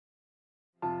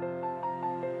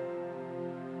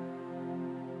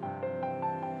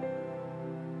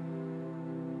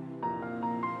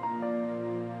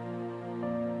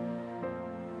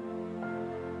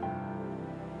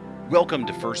Welcome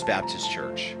to First Baptist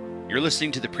Church. You're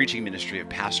listening to the preaching ministry of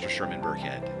Pastor Sherman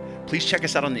Burkhead. Please check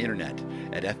us out on the internet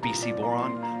at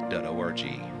fbcboron.org.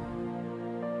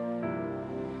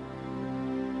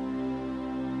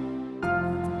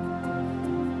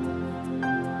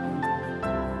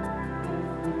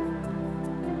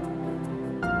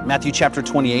 Matthew chapter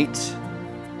 28,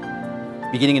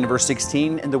 beginning in verse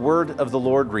 16, and the word of the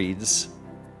Lord reads,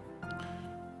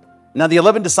 Now the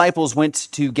 11 disciples went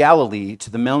to Galilee, to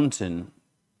the mountain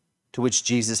to which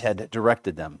Jesus had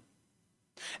directed them.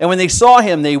 And when they saw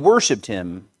him, they worshipped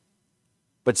him,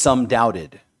 but some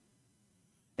doubted.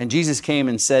 And Jesus came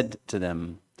and said to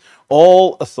them,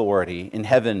 All authority in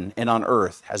heaven and on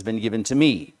earth has been given to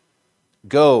me.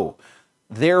 Go,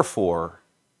 therefore,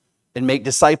 and make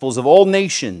disciples of all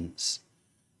nations,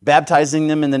 baptizing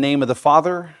them in the name of the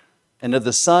Father, and of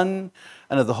the Son,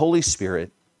 and of the Holy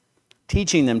Spirit,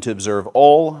 teaching them to observe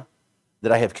all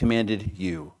that I have commanded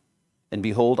you. And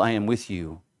behold, I am with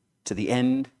you to the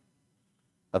end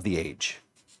of the age.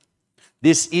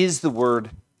 This is the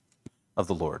word of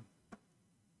the Lord.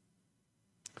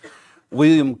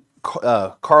 William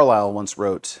Carlyle once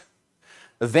wrote,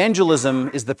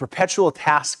 Evangelism is the perpetual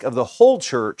task of the whole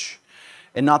church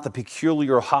and not the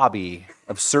peculiar hobby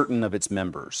of certain of its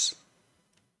members.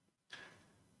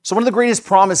 So one of the greatest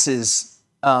promises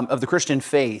of the Christian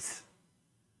faith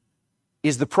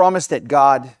is the promise that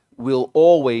God will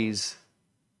always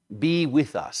be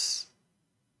with us.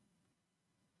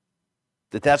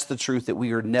 That's the truth, that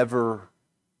we are never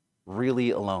really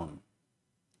alone.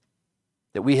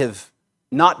 That we have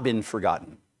not been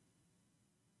forgotten.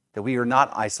 That we are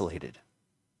not isolated.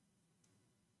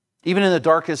 Even in the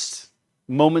darkest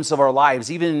moments of our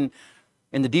lives, even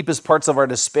in the deepest parts of our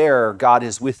despair, God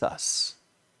is with us.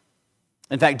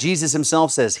 In fact, Jesus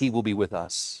himself says he will be with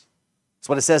us. That's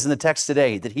what it says in the text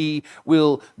today, that he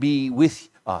will be with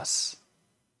us.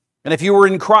 And if you were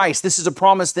in Christ, this is a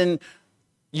promise then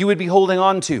you would be holding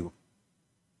on to.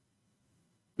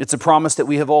 It's a promise that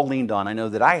we have all leaned on. I know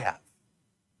that I have.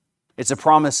 It's a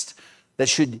promise that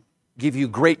should give you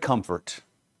great comfort,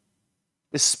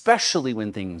 especially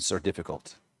when things are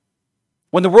difficult.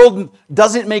 When the world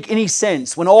doesn't make any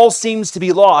sense, when all seems to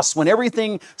be lost, when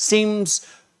everyone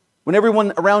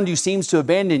around you seems to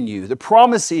abandon you, the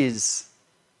promise is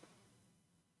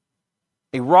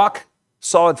a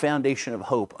rock-solid foundation of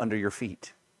hope under your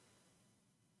feet.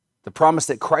 The promise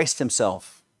that Christ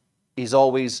himself is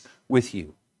always with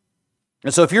you.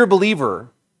 And so if you're a believer,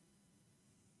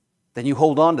 then you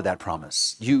hold on to that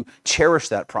promise. You cherish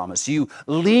that promise. You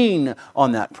lean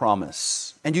on that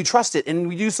promise. And you trust it. And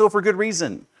we do so for good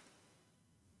reason.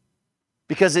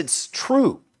 Because it's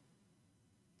true.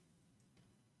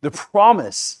 The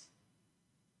promise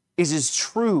is as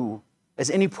true as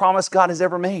any promise God has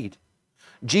ever made.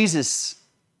 Jesus,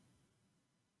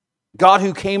 God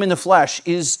who came in the flesh,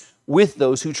 is with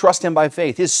those who trust him by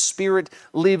faith. His Spirit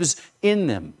lives in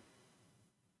them.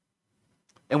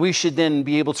 And we should then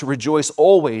be able to rejoice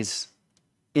always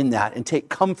in that and take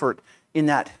comfort in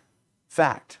that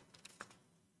fact.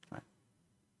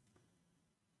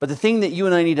 But the thing that you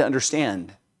and I need to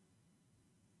understand,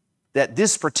 that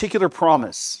this particular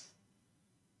promise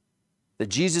that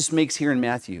Jesus makes here in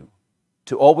Matthew,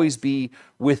 to always be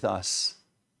with us,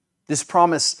 this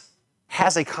promise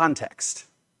has a context.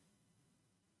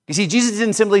 You see, Jesus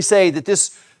didn't simply say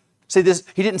this, he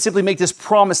didn't simply make this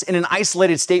promise in an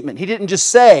isolated statement. He didn't just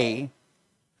say,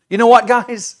 you know what,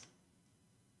 guys?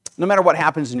 No matter what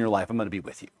happens in your life, I'm going to be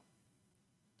with you.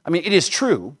 I mean, it is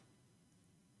true,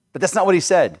 but that's not what he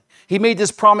said. He made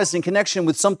this promise in connection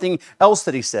with something else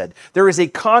that he said. There is a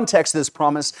context to this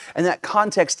promise, and that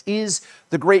context is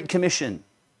the Great Commission.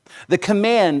 The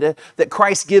command that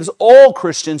Christ gives all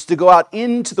Christians to go out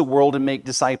into the world and make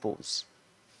disciples.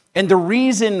 And the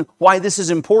reason why this is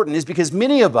important is because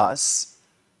many of us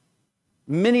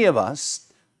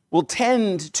will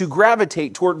tend to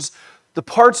gravitate towards the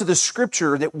parts of the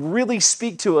Scripture that really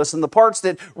speak to us and the parts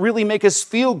that really make us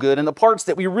feel good and the parts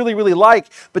that we really, really like.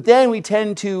 But then we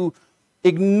tend to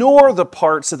ignore the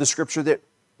parts of the Scripture that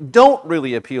don't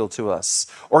really appeal to us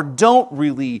or don't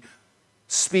really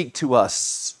speak to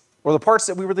us, or the parts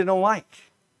that we really don't like.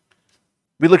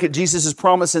 We look at Jesus'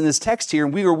 promise in this text here,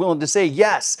 and we are willing to say,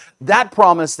 yes, that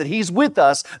promise that he's with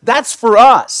us, that's for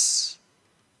us.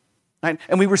 Right?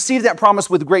 And we receive that promise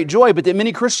with great joy, but that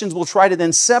many Christians will try to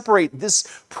then separate this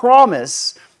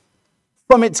promise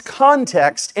from its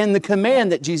context and the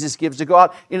command that Jesus gives to go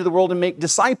out into the world and make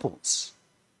disciples.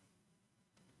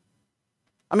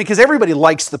 I mean, because everybody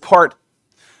likes the part,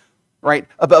 right,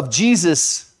 of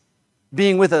Jesus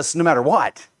being with us no matter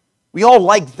what. We all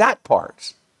like that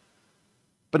part.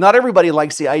 But not everybody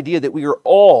likes the idea that we are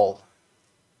all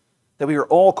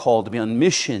called to be on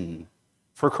mission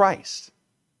for Christ.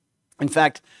 In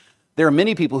fact, there are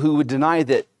many people who would deny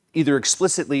that either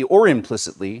explicitly or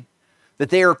implicitly that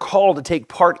they are called to take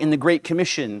part in the Great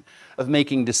Commission of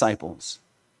making disciples.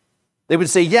 They would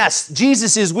say, yes,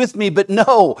 Jesus is with me, but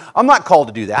no, I'm not called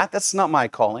to do that. That's not my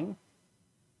calling.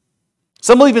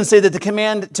 Some will even say that the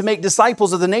command to make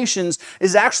disciples of the nations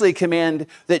is actually a command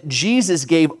that Jesus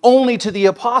gave only to the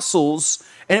apostles,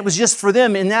 and it was just for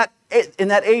them in that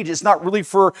age. It's not really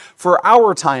for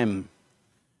our time,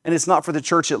 and it's not for the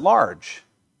church at large.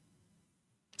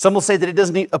 Some will say that it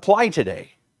doesn't apply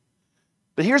today.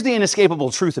 But here's the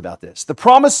inescapable truth about this. The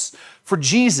promise for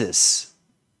Jesus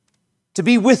to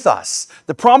be with us,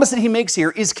 the promise that he makes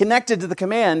here is connected to the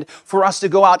command for us to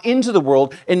go out into the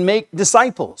world and make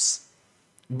disciples.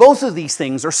 Both of these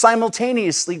things are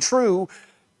simultaneously true,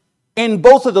 and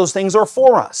both of those things are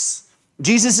for us.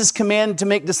 Jesus' command to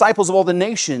make disciples of all the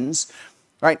nations,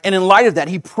 right? And in light of that,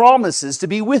 he promises to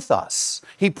be with us.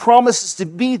 He promises to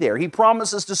be there. He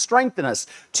promises to strengthen us,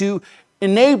 to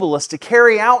enable us to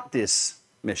carry out this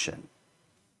mission.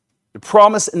 The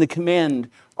promise and the command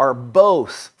are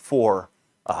both for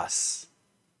us.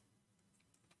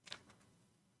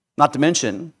 Not to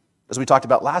mention, as we talked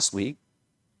about last week,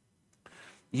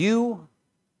 you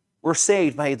were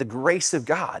saved by the grace of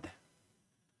God,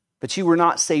 but you were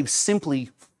not saved simply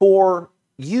for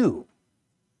you.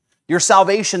 Your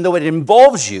salvation, though it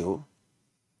involves you,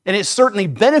 and it certainly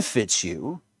benefits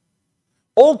you,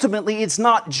 ultimately it's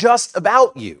not just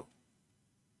about you.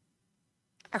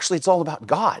 Actually, it's all about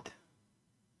God.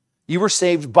 You were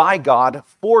saved by God,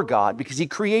 for God, because he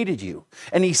created you.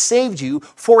 And he saved you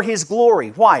for his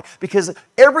glory. Why? Because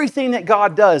everything that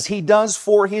God does, he does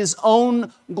for his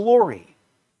own glory.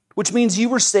 Which means you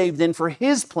were saved then for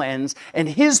his plans and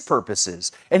his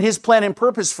purposes. And his plan and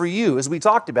purpose for you, as we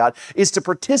talked about, is to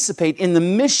participate in the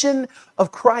mission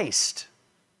of Christ.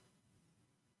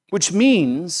 Which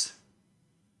means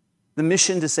the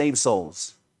mission to save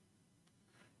souls.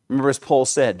 Remember, as Paul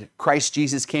said, Christ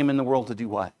Jesus came in the world to do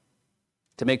what?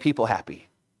 To make people happy.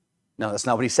 No, that's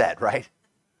not what he said, right?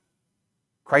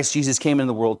 Christ Jesus came in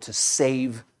the world to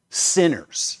save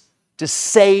sinners. To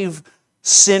save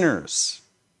sinners.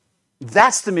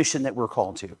 That's the mission that we're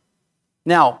called to.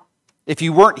 Now, if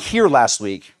you weren't here last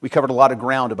week, we covered a lot of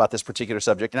ground about this particular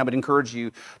subject, and I would encourage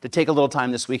you to take a little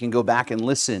time this week and go back and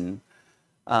listen,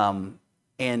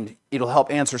 and it'll help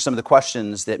answer some of the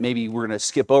questions that maybe we're going to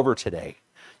skip over today.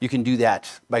 You can do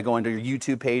that by going to your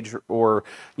YouTube page or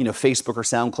Facebook or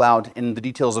SoundCloud, and the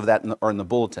details of that are in the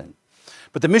bulletin.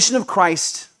 But the mission of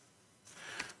Christ,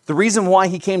 the reason why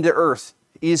he came to earth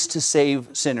is to save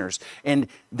sinners. And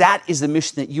that is the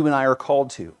mission that you and I are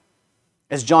called to.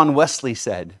 As John Wesley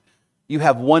said, you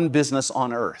have one business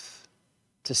on earth,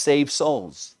 to save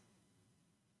souls.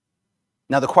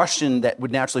 Now the question that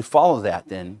would naturally follow that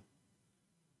then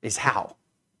is how?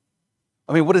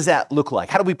 I mean, what does that look like?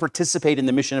 How do we participate in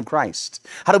the mission of Christ?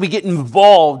 How do we get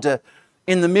involved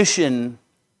in the mission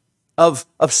of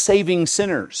saving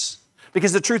sinners?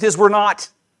 Because the truth is we're not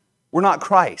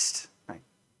Christ, right?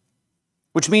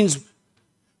 Which means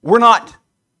we're not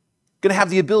going to have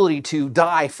the ability to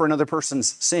die for another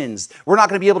person's sins. We're not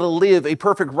going to be able to live a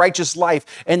perfect righteous life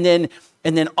and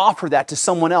then offer that to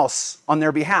someone else on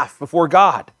their behalf before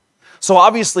God. So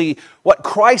obviously, what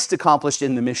Christ accomplished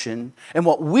in the mission and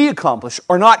what we accomplish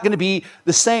are not going to be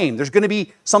the same. There's going to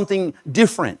be something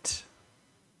different.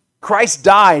 Christ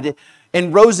died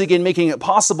and rose again, making it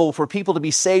possible for people to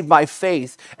be saved by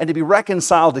faith and to be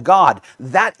reconciled to God.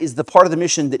 That is the part of the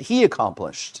mission that he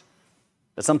accomplished.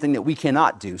 That's something that we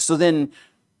cannot do. So then,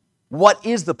 what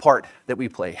is the part that we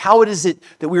play? How is it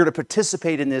that we are to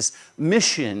participate in this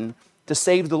mission to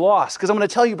save the lost? Because I'm going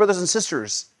to tell you, brothers and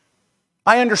sisters,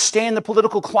 I understand the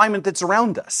political climate that's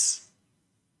around us.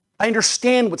 I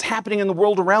understand what's happening in the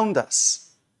world around us.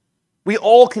 We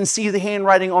all can see the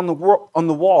handwriting on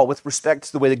the wall with respect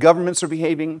to the way the governments are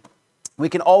behaving. We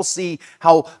can all see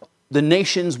how the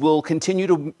nations will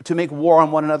continue to make war on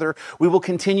one another. We will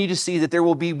continue to see that there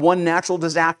will be one natural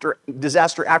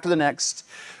disaster after the next.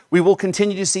 We will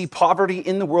continue to see poverty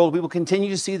in the world. We will continue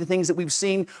to see the things that we've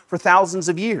seen for thousands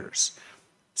of years.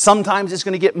 Sometimes it's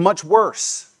going to get much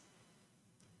worse.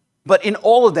 But in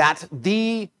all of that,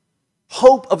 the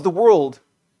hope of the world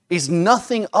is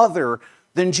nothing other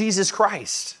than Jesus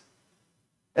Christ.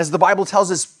 As the Bible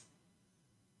tells us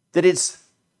that it's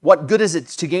what good is it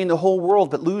to gain the whole world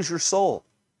but lose your soul?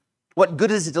 What good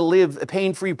is it to live a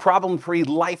pain-free, problem-free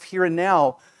life here and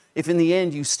now if in the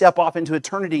end you step off into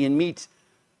eternity and meet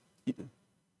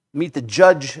the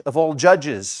judge of all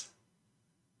judges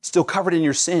still covered in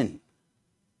your sin.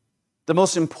 The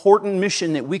most important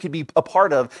mission that we could be a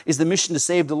part of is the mission to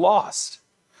save the lost.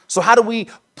 So how do we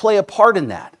play a part in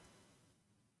that?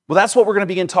 Well, that's what we're going to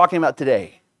begin talking about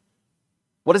today.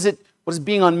 What does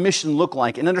being on mission look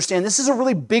like? And understand, this is a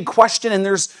really big question, and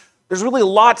there's really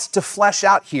lots to flesh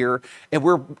out here,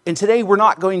 and today we're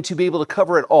not going to be able to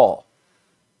cover it all.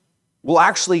 We'll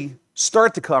actually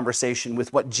start the conversation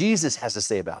with what Jesus has to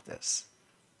say about this.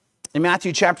 In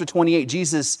Matthew chapter 28,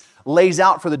 Jesus lays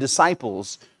out for the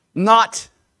disciples, not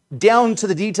down to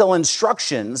the detailed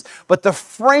instructions, but the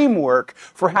framework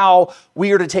for how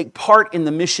we are to take part in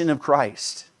the mission of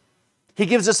Christ. He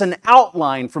gives us an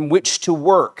outline from which to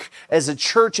work as a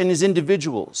church and as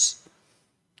individuals.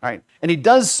 All right? And he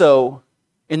does so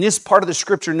in this part of the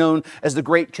scripture known as the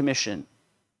Great Commission.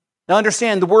 Now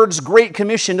understand, the words Great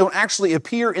Commission don't actually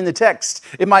appear in the text.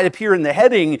 It might appear in the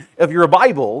heading of your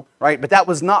Bible, right? But that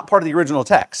was not part of the original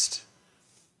text.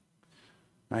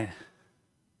 Right?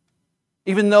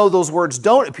 Even though those words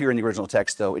don't appear in the original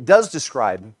text, though, it does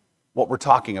describe what we're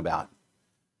talking about.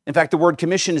 In fact, the word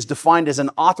commission is defined as an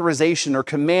authorization or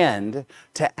command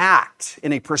to act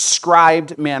in a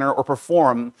prescribed manner or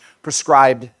perform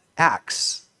prescribed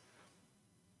acts.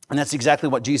 And that's exactly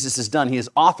what Jesus has done. He has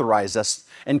authorized us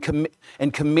and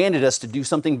commanded us to do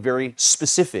something very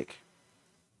specific.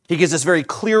 He gives us very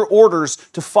clear orders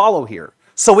to follow here.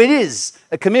 So it is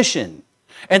a commission.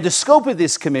 And the scope of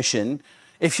this commission,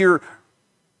 if you're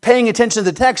paying attention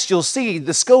to the text, you'll see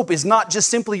the scope is not just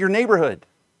simply your neighborhood.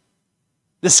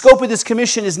 The scope of this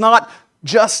commission is not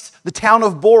just the town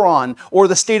of Boron or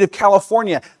the state of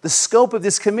California. The scope of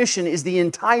this commission is the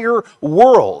entire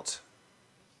world.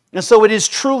 And so it is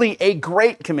truly a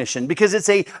great commission because it's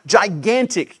a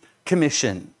gigantic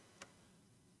commission.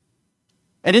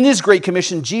 And in this great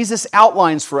commission, Jesus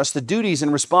outlines for us the duties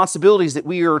and responsibilities that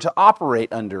we are to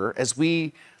operate under as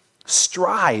we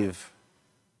strive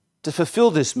to fulfill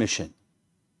this mission.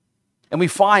 And we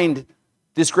find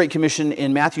this great commission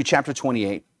in Matthew chapter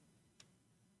 28.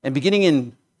 And beginning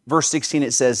in verse 16,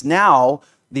 it says, "Now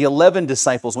the 11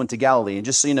 disciples went to Galilee." And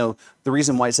just so you know, the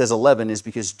reason why it says 11 is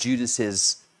because Judas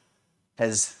he's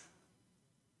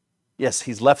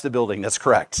left the building. That's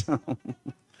correct.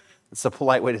 It's a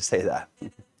polite way to say that.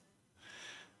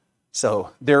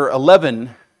 So there are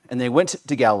 11, and they went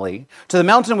to Galilee, to the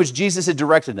mountain which Jesus had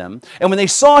directed them. And when they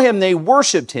saw him, they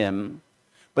worshiped him,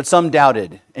 but some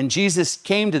doubted. And Jesus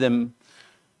came to them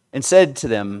and said to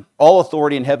them, "All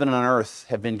authority in heaven and on earth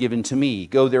have been given to me.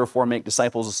 Go therefore make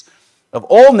disciples of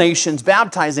all nations,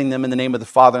 baptizing them in the name of the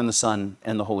Father and the Son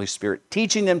and the Holy Spirit,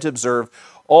 teaching them to observe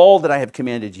all that I have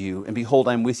commanded you. And behold,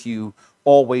 I'm with you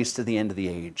always to the end of the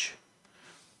age."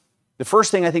 The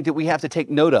first thing I think that we have to take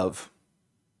note of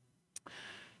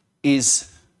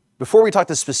is, before we talk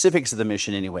the specifics of the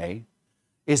mission anyway,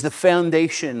 is the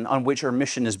foundation on which our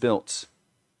mission is built.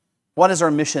 What is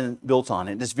our mission built on?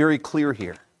 It is very clear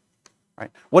here.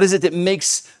 Right? What is it that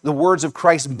makes the words of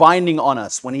Christ binding on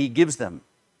us when he gives them?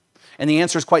 And the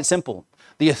answer is quite simple.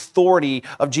 The authority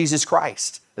of Jesus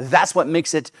Christ. That's what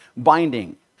makes it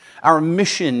binding. Our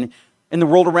mission in the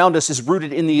world around us is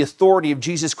rooted in the authority of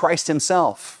Jesus Christ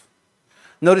himself.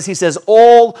 Notice he says,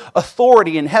 "All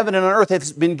authority in heaven and on earth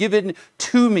has been given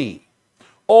to me."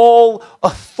 All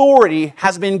authority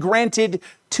has been granted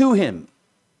to him.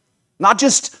 Not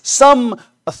just some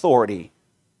authority.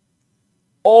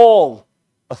 All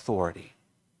authority.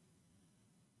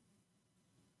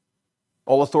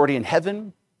 All authority in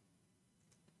heaven.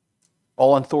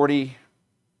 All authority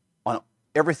on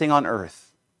everything on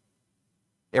earth.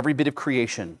 Every bit of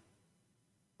creation.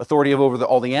 Authority over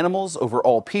all the animals, over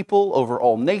all people, over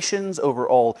all nations, over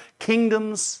all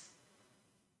kingdoms.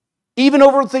 Even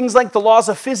over things like the laws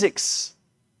of physics.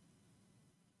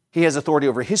 He has authority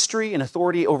over history and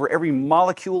authority over every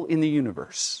molecule in the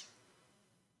universe.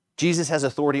 Jesus has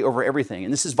authority over everything,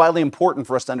 and this is vitally important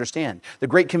for us to understand. The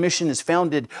Great Commission is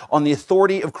founded on the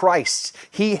authority of Christ.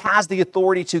 He has the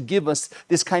authority to give us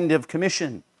this kind of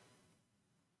commission.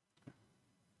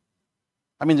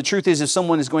 I mean, the truth is, if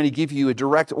someone is going to give you a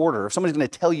direct order, if someone is going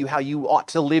to tell you how you ought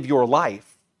to live your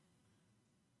life,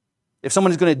 if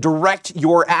someone is going to direct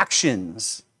your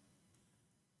actions,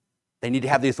 they need to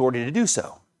have the authority to do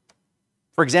so.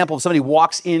 For example, if somebody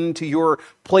walks into your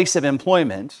place of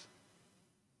employment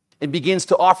and begins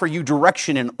to offer you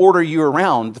direction and order you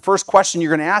around, the first question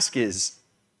you're going to ask is,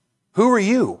 who are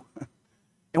you?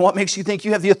 And what makes you think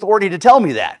you have the authority to tell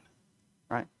me that?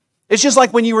 Right? It's just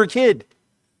like when you were a kid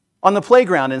on the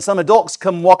playground and some adults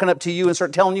come walking up to you and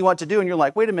start telling you what to do, and you're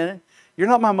like, wait a minute, you're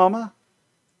not my mama,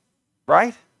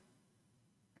 right?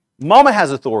 Mama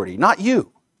has authority, not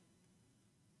you.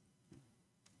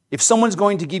 If someone's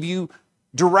going to give you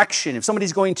direction, if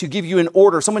somebody's going to give you an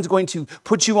order, if someone's going to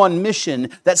put you on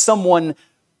mission, that someone,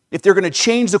 if they're going to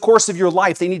change the course of your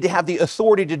life, they need to have the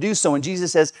authority to do so. And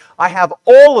Jesus says, I have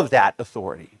all of that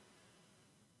authority.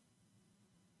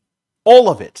 All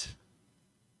of it.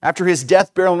 After his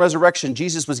death, burial, and resurrection,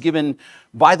 Jesus was given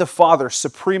by the Father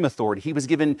supreme authority. He was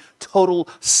given total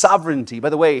sovereignty. By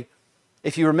the way,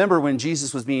 if you remember when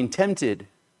Jesus was being tempted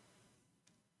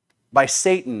by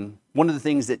Satan, one of the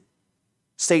things that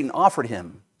Satan offered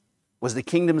him was the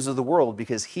kingdoms of the world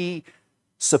because he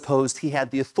supposed he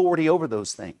had the authority over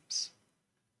those things.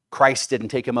 Christ didn't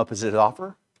take him up as an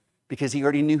offer because he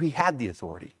already knew he had the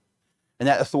authority. And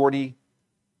that authority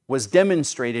was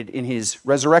demonstrated in his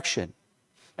resurrection.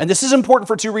 And this is important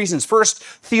for two reasons. First,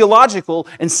 theological,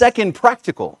 and second,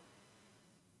 practical.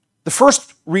 The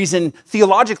first reason,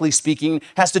 theologically speaking,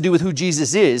 has to do with who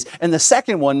Jesus is, and the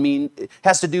second one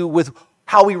has to do with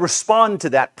how we respond to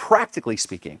that, practically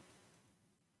speaking.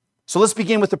 So let's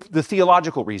begin with the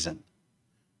theological reason.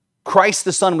 Christ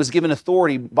the Son was given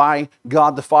authority by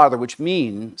God the Father, which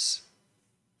means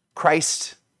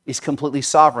Christ is completely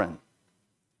sovereign,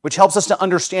 which helps us to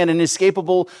understand an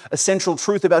inescapable, essential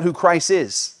truth about who Christ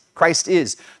is. Christ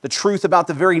is the truth about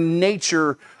the very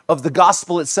nature of the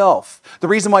gospel itself. The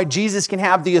reason why Jesus can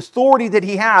have the authority that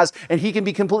he has and he can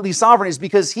be completely sovereign is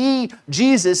because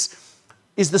Jesus,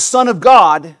 is the Son of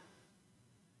God.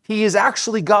 He is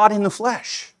actually God in the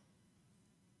flesh.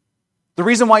 The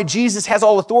reason why Jesus has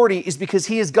all authority is because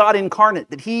he is God incarnate,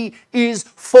 that he is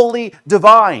fully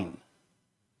divine.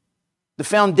 The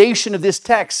foundation of this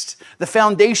text, the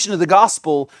foundation of the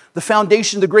gospel, the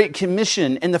foundation of the Great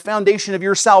Commission, and the foundation of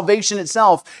your salvation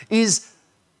itself is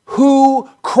who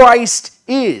Christ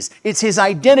is. It's his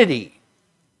identity.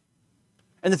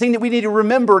 And the thing that we need to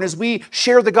remember, and as we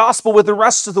share the gospel with the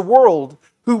rest of the world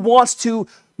who wants to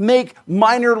make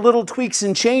minor little tweaks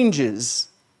and changes,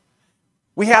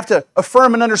 we have to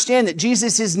affirm and understand that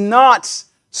Jesus is not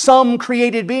some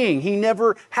created being. He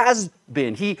never has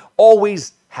been. He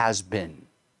always has been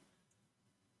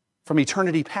from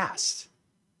eternity past.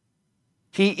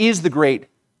 He is the great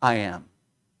I am.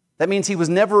 That means he was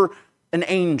never an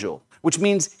angel, which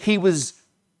means he was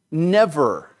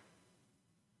never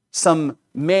some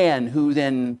man who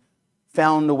then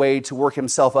found a way to work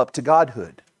himself up to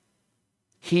godhood.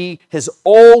 He has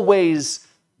always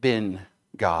been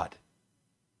God.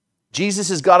 Jesus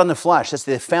is God in the flesh. That's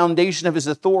the foundation of his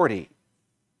authority.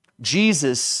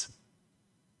 Jesus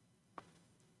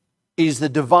is the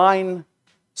divine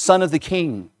Son of the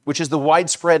King, which is the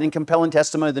widespread and compelling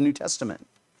testimony of the New Testament.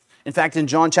 In fact, in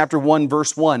John chapter 1,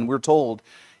 verse 1, we're told,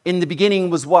 in the beginning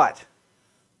was what?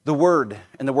 The Word.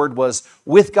 And the Word was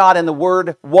with God, and the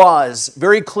Word was.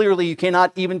 Very clearly, you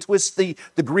cannot even twist the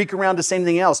Greek around to say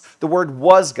anything else. The Word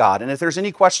was God. And if there's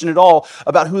any question at all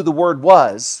about who the Word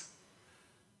was,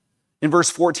 in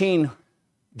verse 14,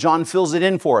 John fills it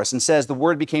in for us and says, the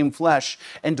Word became flesh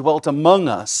and dwelt among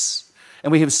us.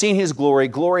 And we have seen his glory.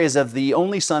 Glory is of the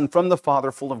only Son from the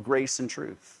Father, full of grace and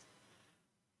truth.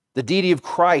 The deity of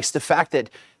Christ, the fact that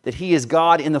he is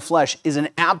God in the flesh, is an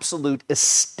absolute,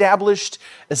 established,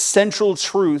 essential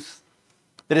truth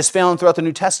that is found throughout the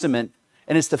New Testament,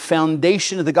 and it's the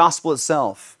foundation of the gospel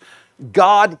itself.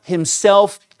 God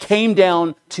himself came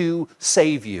down to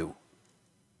save you.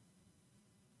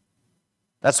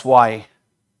 That's why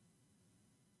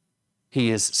he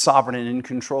is sovereign and in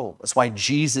control. That's why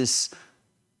Jesus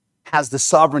has the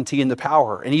sovereignty and the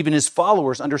power. And even his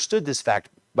followers understood this fact,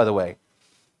 by the way.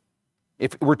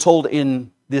 If we're told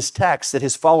in this text that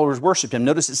his followers worshiped him,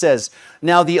 notice it says,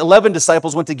 now the 11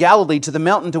 disciples went to Galilee to the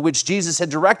mountain to which Jesus had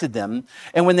directed them.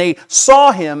 And when they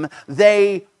saw him,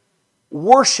 they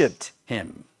worshiped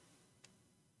him.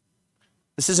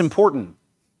 This is important.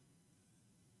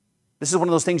 This is one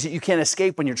of those things that you can't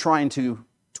escape when you're trying to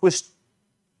twist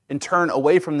and turn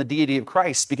away from the deity of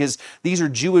Christ, because these are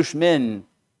Jewish men,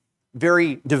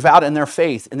 very devout in their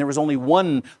faith, and there was only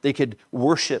one they could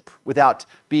worship without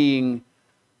being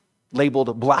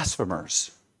labeled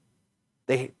blasphemers.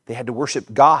 They had to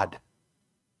worship God.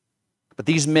 But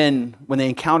these men, when they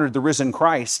encountered the risen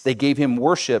Christ, they gave him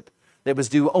worship that was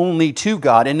due only to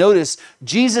God. And notice,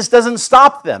 Jesus doesn't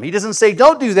stop them. He doesn't say,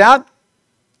 don't do that.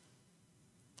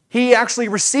 He actually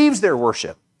receives their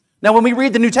worship. Now, when we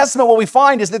read the New Testament, what we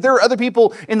find is that there are other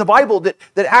people in the Bible that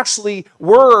actually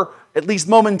were, at least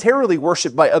momentarily,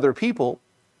 worshipped by other people.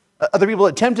 Other people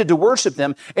attempted to worship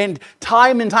them. And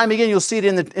time again, you'll see it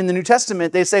in the New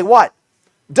Testament. They say, what?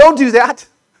 Don't do that.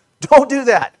 Don't do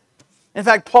that. In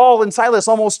fact, Paul and Silas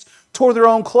almost tore their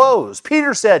own clothes.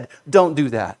 Peter said, don't do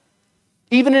that.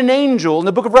 Even an angel in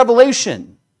the book of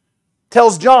Revelation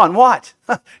tells John, what?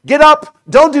 Get up,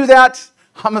 don't do that.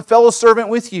 I'm a fellow servant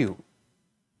with you.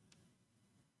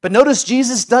 But notice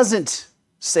Jesus doesn't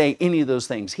say any of those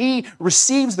things. He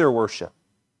receives their worship.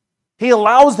 He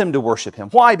allows them to worship him.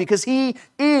 Why? Because he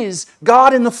is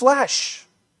God in the flesh.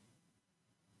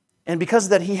 And because of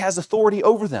that, he has authority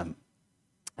over them.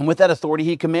 And with that authority,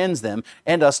 he commands them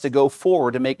and us to go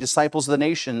forward to make disciples of the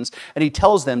nations. And he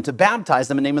tells them to baptize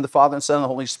them in the name of the Father and Son and the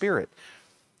Holy Spirit.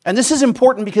 And this is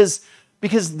important because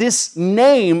this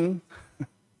name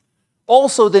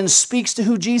also then speaks to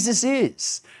who Jesus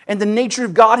is and the nature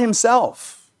of God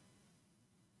himself.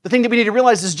 The thing that we need to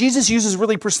realize is Jesus uses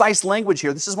really precise language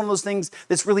here. This is one of those things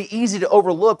that's really easy to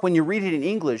overlook when you read it in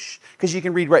English because you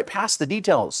can read right past the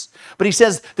details. But he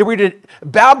says that we're to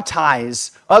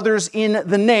baptize others in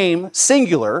the name,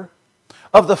 singular,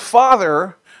 of the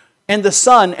Father and the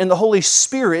Son and the Holy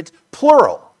Spirit,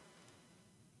 plural.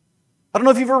 I don't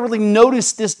know if you've ever really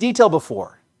noticed this detail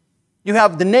before. You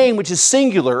have the name, which is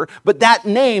singular, but that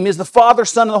name is the Father,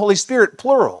 Son, and the Holy Spirit,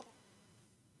 plural.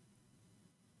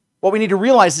 What we need to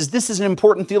realize is this is an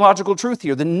important theological truth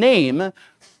here. The name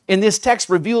in this text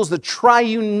reveals the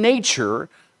triune nature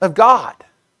of God.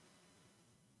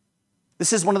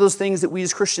 This is one of those things that we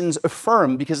as Christians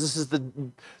affirm because this is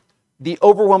the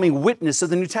overwhelming witness of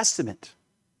the New Testament.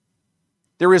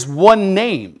 There is one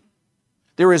name.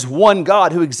 There is one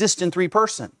God who exists in three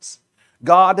persons.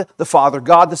 God the Father,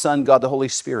 God the Son, God the Holy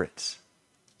Spirit.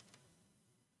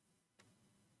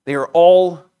 They are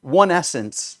all one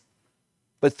essence,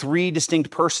 but three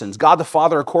distinct persons. God the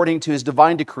Father, according to his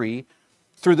divine decree,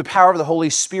 through the power of the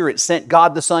Holy Spirit, sent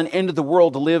God the Son into the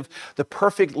world to live the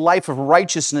perfect life of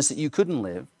righteousness that you couldn't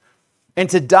live, and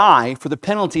to die for the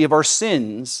penalty of our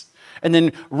sins, and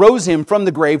then rose him from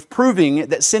the grave, proving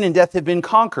that sin and death have been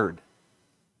conquered.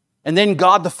 And then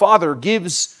God the Father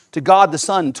gives to God the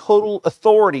Son total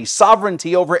authority,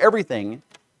 sovereignty over everything,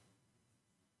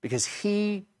 because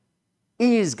he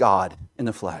is God in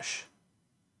the flesh.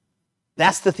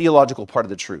 That's the theological part of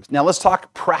the truth. Now let's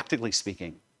talk practically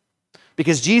speaking.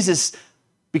 Because Jesus,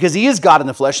 because he is God in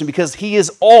the flesh and because he has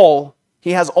all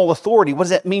authority, what does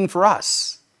that mean for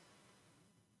us?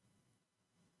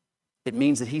 It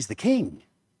means that he's the king.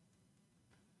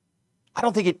 I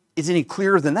don't think it is any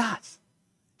clearer than that.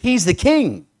 He's the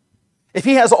king. If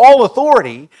he has all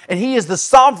authority and he is the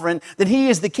sovereign, then he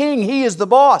is the king, he is the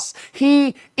boss.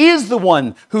 He is the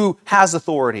one who has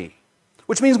authority.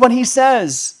 Which means what he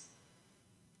says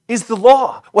is the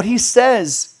law. What he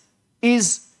says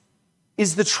is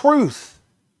the truth.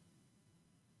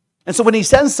 And so when he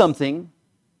says something,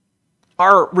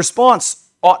 our response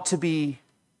ought to be,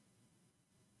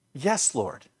 yes,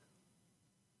 Lord.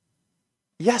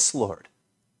 Yes, Lord.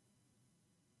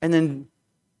 And then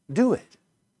do it.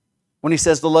 When he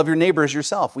says to love your neighbor as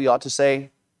yourself, we ought to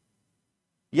say,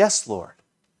 yes, Lord.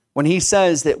 When he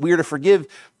says that we are to forgive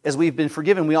as we've been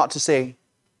forgiven, we ought to say,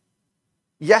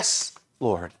 yes,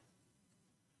 Lord.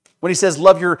 When he says,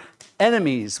 love your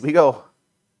enemies, we go,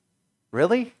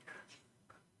 really?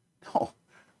 No.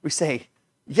 We say,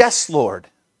 yes, Lord.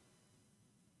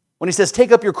 When he says,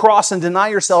 take up your cross and deny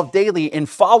yourself daily and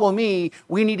follow me,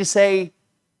 we need to say,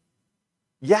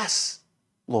 yes,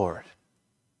 Lord.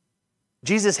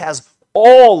 Jesus has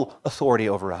all authority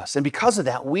over us. And because of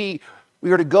that, we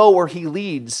are to go where he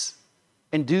leads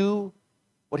and do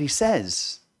what he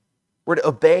says. We're to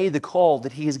obey the call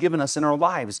that he has given us in our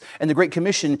lives. And the Great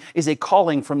Commission is a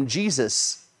calling from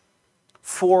Jesus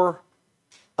for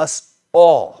us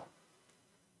all.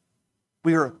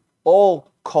 We are all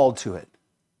called to it.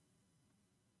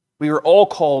 We are all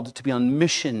called to be on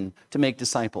mission to make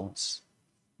disciples.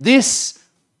 This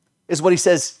is what he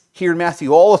says here in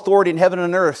Matthew. All authority in heaven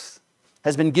and earth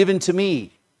has been given to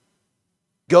me.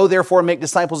 Go therefore and make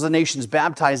disciples of the nations,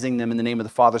 baptizing them in the name of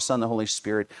the Father, Son, and the Holy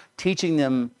Spirit, teaching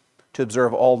them to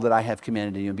observe all that I have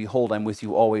commanded you. And behold, I'm with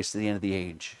you always to the end of the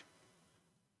age.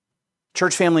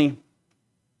 Church family,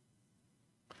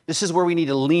 this is where we need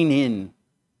to lean in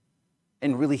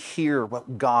and really hear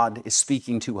what God is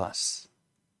speaking to us.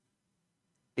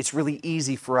 It's really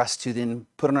easy for us to then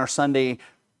put on our Sunday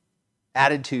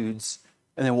attitudes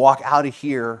and then walk out of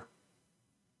here,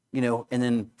 and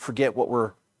then forget what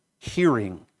we're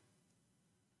hearing.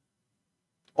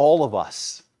 All of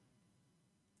us,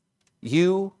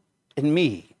 you and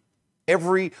me,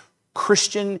 every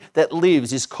Christian that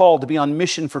lives is called to be on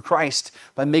mission for Christ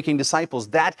by making disciples.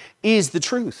 That is the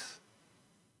truth.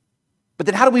 But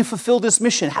then how do we fulfill this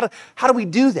mission? How do we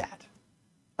do that?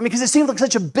 I mean, because it seems like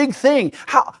such a big thing.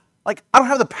 I don't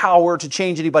have the power to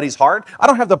change anybody's heart. I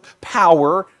don't have the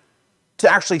power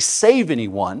to actually save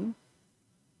anyone.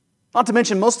 Not to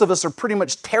mention, most of us are pretty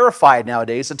much terrified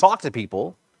nowadays to talk to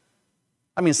people.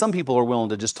 I mean, some people are willing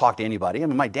to just talk to anybody. I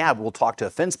mean, my dad will talk to a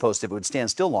fence post if it would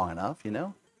stand still long enough, you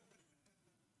know.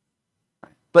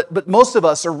 But most of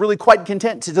us are really quite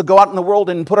content to go out in the world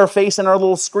and put our face in our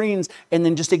little screens and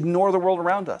then just ignore the world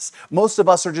around us. Most of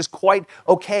us are just quite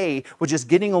okay with just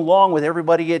getting along with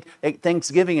everybody at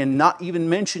Thanksgiving and not even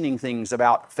mentioning things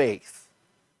about faith.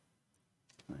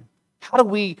 How do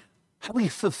we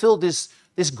fulfill this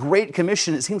great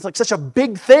commission? It seems like such a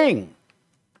big thing.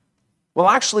 Well,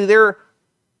 actually, there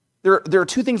are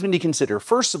two things we need to consider.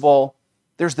 First of all,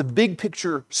 there's the big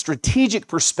picture strategic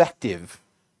perspective.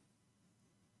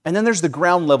 And then there's the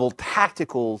ground level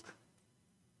tactical,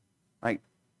 right,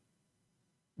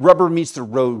 rubber meets the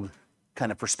road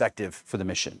kind of perspective for the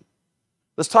mission.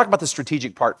 Let's talk about the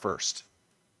strategic part first.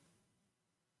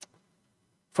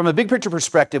 From a big picture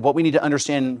perspective, what we need to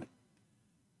understand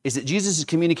is that Jesus is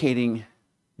communicating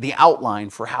the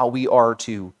outline for how we are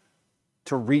to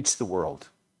reach the world.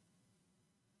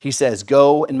 He says,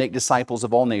 "Go and make disciples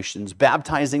of all nations,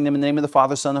 baptizing them in the name of the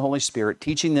Father, Son, and the Holy Spirit,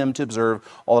 teaching them to observe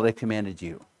all that I commanded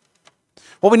you."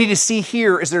 What we need to see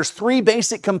here is there's three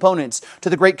basic components to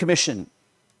the Great Commission.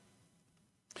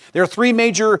 There are three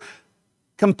major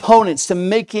components to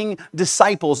making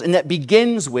disciples, and that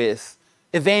begins with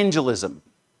evangelism.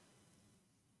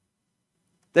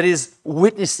 That is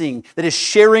witnessing, that is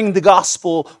sharing the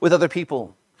gospel with other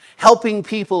people, helping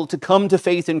people to come to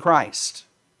faith in Christ.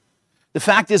 The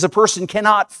fact is, a person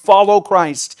cannot follow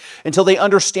Christ until they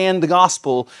understand the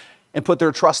gospel and put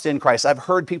their trust in Christ. I've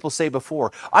heard people say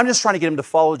before, "I'm just trying to get them to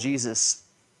follow Jesus,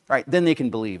 right? Then they can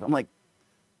believe." I'm like,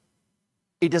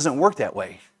 it doesn't work that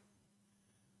way.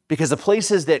 Because the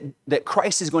places that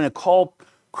Christ is going to call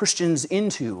Christians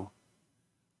into,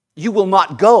 you will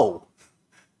not go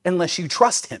unless you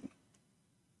trust Him.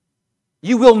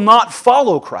 You will not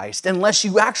follow Christ unless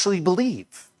you actually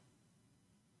believe.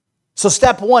 So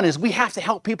step one is we have to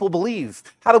help people believe.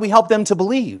 How do we help them to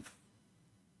believe?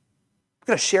 We've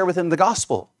got to share with them the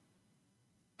gospel.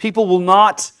 People will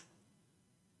not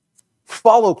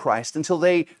follow Christ until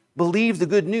they believe the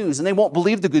good news, and they won't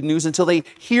believe the good news until they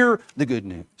hear the good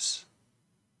news.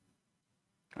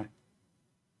 Right?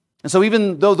 And so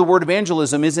even though the word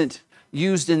evangelism isn't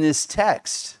used in this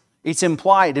text, it's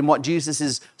implied in what Jesus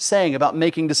is saying about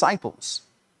making disciples.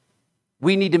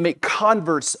 We need to make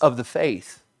converts of the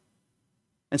faith.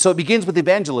 And so it begins with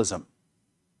evangelism.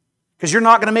 Because you're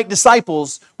not going to make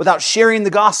disciples without sharing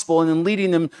the gospel and then leading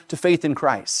them to faith in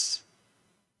Christ.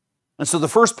 And so the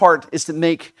first part is to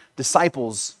make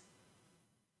disciples.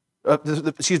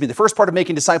 The first part of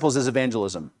making disciples is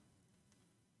evangelism.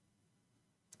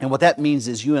 And what that means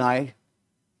is you and I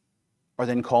are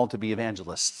then called to be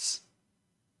evangelists.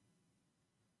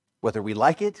 Whether we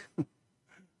like it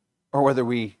or whether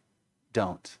we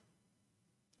don't.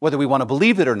 Whether we want to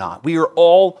believe it or not, we are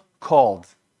all called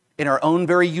in our own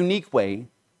very unique way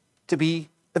to be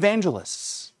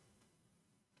evangelists.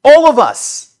 All of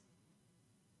us.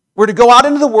 We're to go out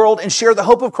into the world and share the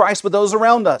hope of Christ with those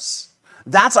around us.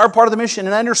 That's our part of the mission,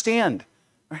 and I understand.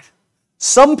 Right?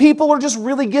 Some people are just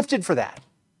really gifted for that.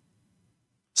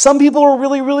 Some people are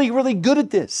really, really, really good at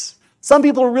this. Some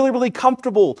people are really, really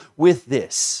comfortable with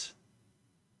this.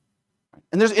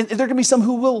 And there can be some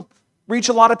who will reach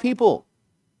a lot of people.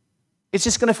 It's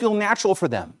just going to feel natural for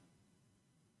them.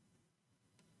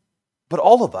 But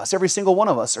all of us, every single one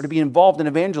of us, are to be involved in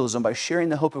evangelism by sharing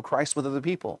the hope of Christ with other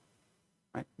people.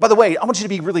 Right? By the way, I want you to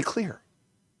be really clear.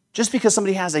 Just because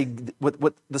somebody has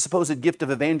what the supposed gift of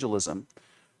evangelism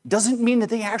doesn't mean that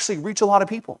they actually reach a lot of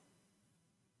people.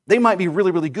 They might be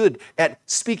really, really good at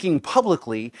speaking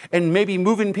publicly and maybe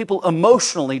moving people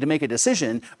emotionally to make a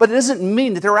decision, but it doesn't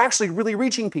mean that they're actually really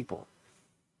reaching people.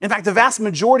 In fact, the vast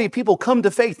majority of people come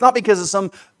to faith not because of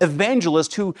some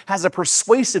evangelist who has a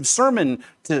persuasive sermon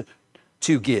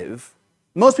to give.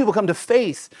 Most people come to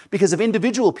faith because of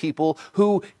individual people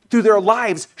who, through their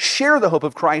lives, share the hope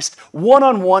of Christ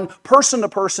one-on-one, person to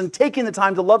person, taking the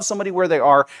time to love somebody where they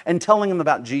are and telling them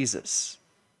about Jesus.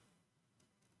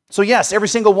 So yes, every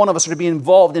single one of us are to be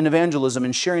involved in evangelism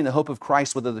and sharing the hope of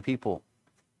Christ with other people.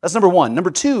 That's number one.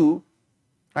 Number two,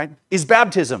 right, is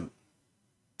baptism.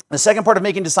 The second part of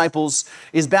making disciples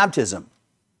is baptism.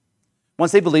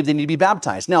 Once they believe, they need to be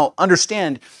baptized. Now,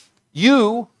 understand,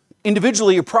 you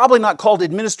individually, you're probably not called to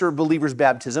administer believers'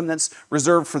 baptism. That's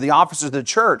reserved for the officers of the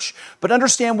church. But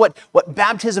understand what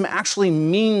baptism actually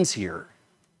means here.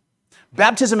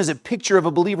 Baptism is a picture of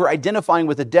a believer identifying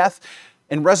with the death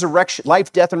and resurrection,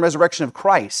 life, death, and resurrection of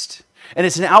Christ. And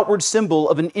it's an outward symbol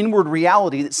of an inward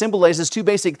reality that symbolizes two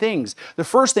basic things. The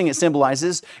first thing it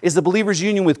symbolizes is the believer's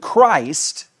union with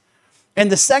Christ.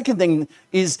 And the second thing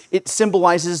is it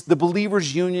symbolizes the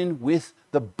believer's union with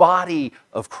the body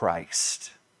of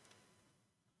Christ.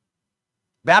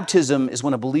 Baptism is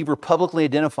when a believer publicly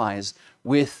identifies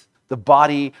with the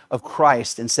body of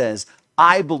Christ and says,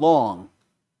 I belong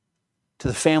to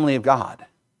the family of God.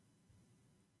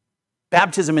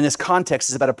 Baptism in this context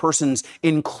is about a person's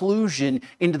inclusion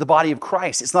into the body of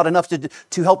Christ. It's not enough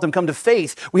to help them come to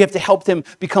faith. We have to help them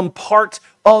become part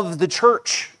of the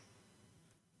church.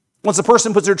 Once a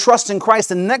person puts their trust in Christ,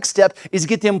 the next step is to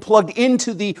get them plugged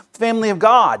into the family of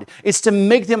God. It's to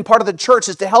make them part of the church.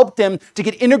 It's to help them to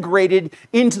get integrated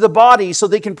into the body so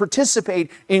they can participate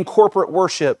in corporate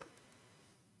worship,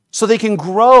 so they can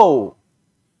grow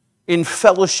in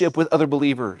fellowship with other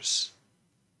believers.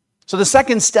 So the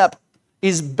second step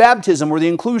is baptism, or the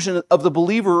inclusion of the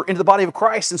believer into the body of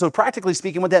Christ. And so practically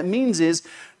speaking, what that means is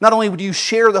not only do you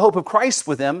share the hope of Christ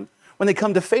with them when they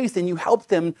come to faith, and you help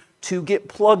them to get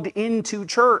plugged into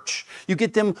church. You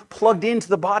get them plugged into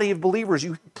the body of believers.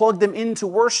 You plug them into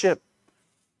worship.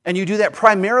 And you do that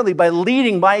primarily by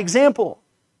leading by example.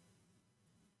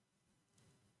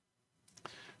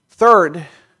 Third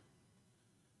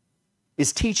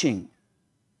is teaching.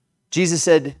 Jesus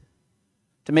said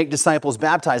to make disciples,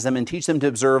 baptize them, and teach them to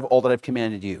observe all that I've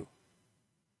commanded you.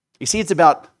 You see, it's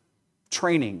about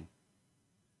training.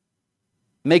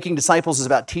 Making disciples is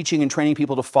about teaching and training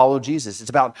people to follow Jesus. It's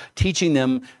about teaching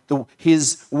them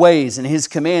His ways and His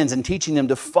commands and teaching them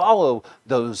to follow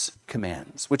those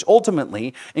commands, which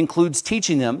ultimately includes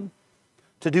teaching them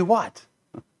to do what?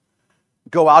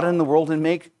 Go out in the world and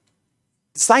make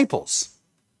disciples.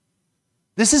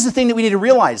 This is the thing that we need to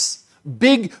realize.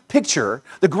 Big picture,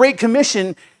 the Great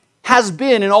Commission has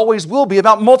been and always will be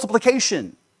about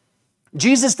multiplication.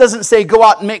 Jesus doesn't say go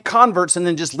out and make converts and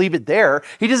then just leave it there.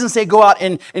 He doesn't say go out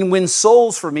and win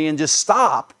souls for me and just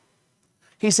stop.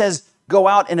 He says go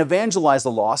out and evangelize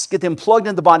the lost, get them plugged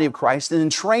into the body of Christ, and then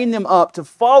train them up to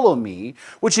follow me,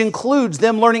 which includes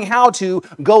them learning how to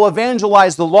go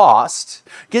evangelize the lost,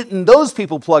 getting those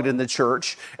people plugged in the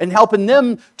church, and helping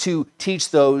them to teach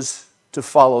those to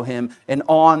follow Him, and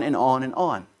on and on and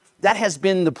on. That has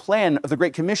been the plan of the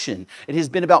Great Commission. It has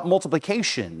been about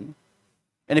multiplication.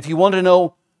 And if you want to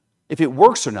know if it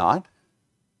works or not,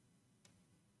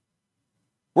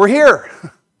 we're here.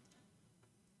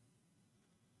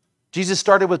 Jesus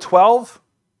started with 12.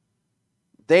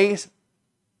 They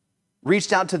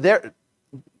reached out to their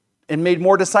and made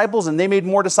more disciples, and they made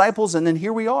more disciples, and then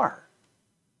here we are.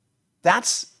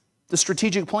 That's the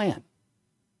strategic plan.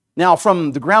 Now,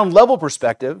 from the ground level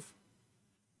perspective,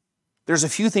 there's a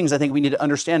few things I think we need to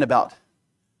understand about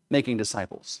making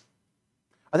disciples.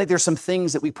 I think there's some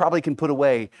things that we probably can put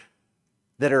away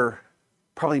that are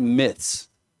probably myths.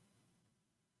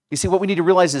 You see, what we need to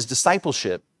realize is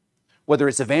discipleship, whether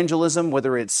it's evangelism,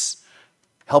 whether it's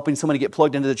helping someone to get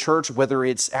plugged into the church, whether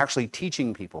it's actually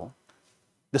teaching people,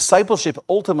 discipleship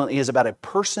ultimately is about a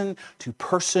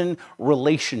person-to-person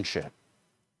relationship.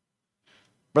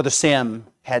 Brother Sam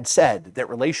had said that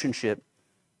relationship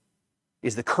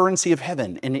is the currency of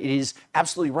heaven, and it is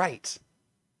absolutely right.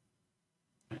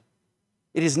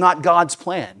 It is not God's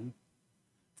plan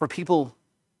for people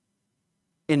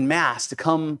in mass to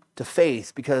come to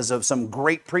faith because of some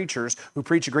great preachers who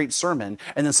preach a great sermon,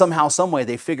 and then somehow, some way,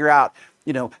 they figure out,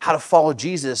 how to follow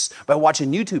Jesus by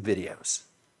watching YouTube videos.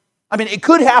 I mean, it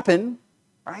could happen,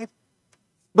 right?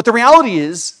 But the reality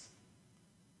is,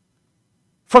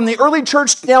 from the early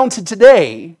church down to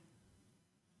today,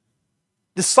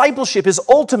 discipleship is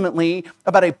ultimately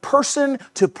about a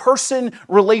person-to-person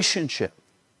relationship.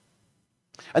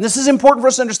 And this is important for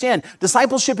us to understand.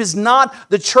 Discipleship is not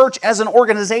the church as an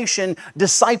organization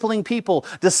discipling people.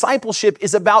 Discipleship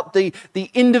is about the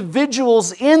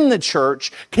individuals in the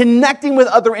church connecting with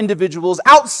other individuals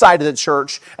outside of the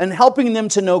church and helping them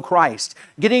to know Christ,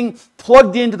 getting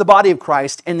plugged into the body of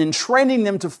Christ, and then training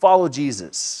them to follow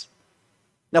Jesus.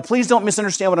 Now, please don't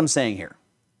misunderstand what I'm saying here.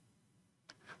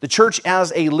 The church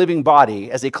as a living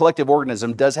body, as a collective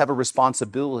organism, does have a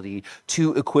responsibility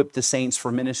to equip the saints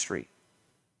for ministry.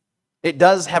 It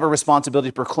does have a responsibility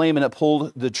to proclaim and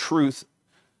uphold the truth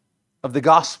of the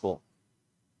gospel.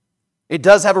 It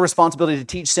does have a responsibility to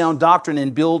teach sound doctrine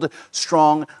and build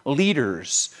strong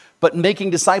leaders. But making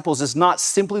disciples is not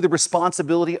simply the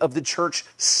responsibility of the church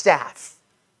staff.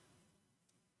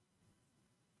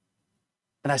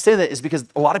 And I say that is because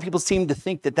a lot of people seem to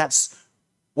think that that's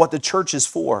what the church is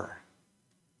for.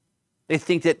 They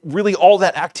think that really all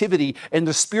that activity and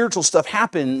the spiritual stuff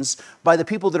happens by the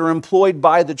people that are employed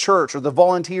by the church or the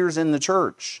volunteers in the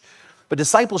church. But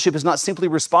discipleship is not simply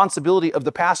responsibility of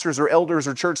the pastors or elders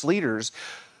or church leaders.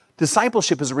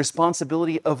 Discipleship is a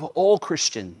responsibility of all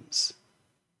Christians.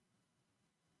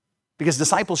 Because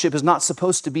discipleship is not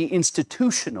supposed to be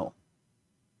institutional.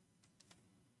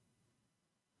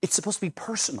 It's supposed to be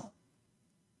personal.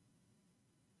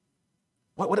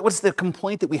 What's the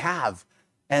complaint that we have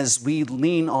as we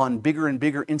lean on bigger and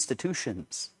bigger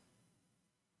institutions?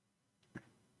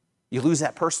 You lose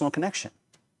that personal connection.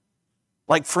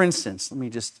 Like, for instance, let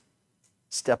me just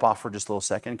step off for just a little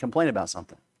second and complain about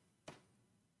something.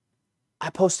 I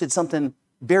posted something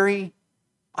very,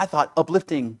 I thought,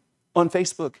 uplifting on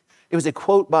Facebook. It was a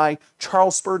quote by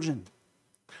Charles Spurgeon.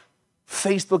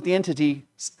 Facebook, the entity,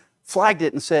 flagged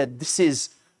it and said, this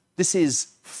is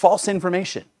false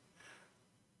information.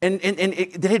 And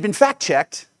it had been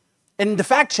fact-checked, and the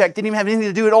fact-check didn't even have anything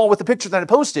to do at all with the picture that I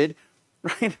posted,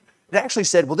 right? It actually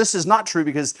said, well, this is not true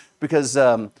because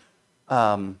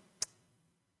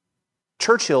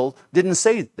Churchill didn't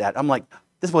say that. I'm like,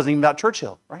 this wasn't even about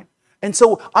Churchill, right? And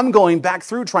so I'm going back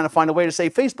through trying to find a way to say,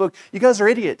 Facebook, you guys are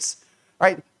idiots,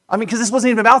 right? I mean, because this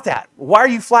wasn't even about that. Why are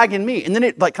you flagging me? And then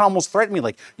it like almost threatened me,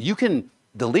 like, you can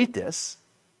delete this.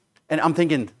 And I'm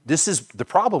thinking, this is the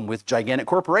problem with gigantic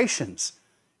corporations,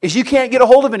 is you can't get a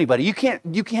hold of anybody. You can't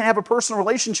have a personal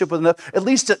relationship with them, at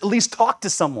least talk to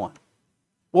someone.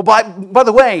 Well, by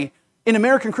the way, in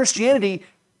American Christianity,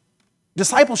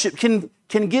 discipleship can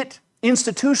get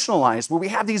institutionalized where we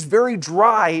have these very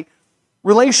dry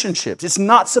relationships. It's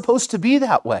not supposed to be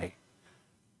that way.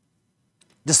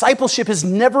 Discipleship has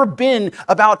never been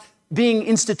about being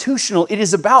institutional. It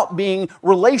is about being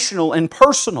relational and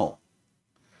personal.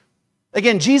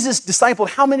 Again, Jesus discipled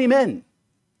how many men?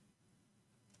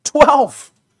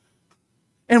 12.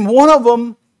 And one of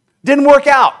them didn't work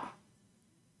out.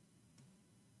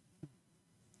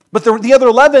 But the other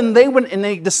 11, they went and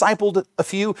they discipled a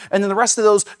few, and then the rest of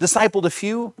those discipled a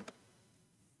few.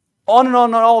 On and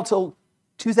on and on until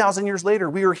 2,000 years later,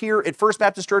 we are here at First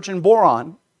Baptist Church in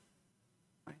Boron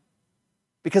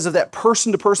because of that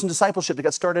person-to-person discipleship that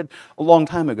got started a long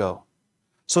time ago.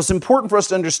 So it's important for us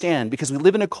to understand, because we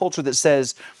live in a culture that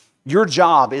says your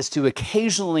job is to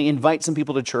occasionally invite some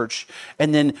people to church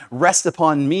and then rest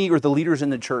upon me or the leaders in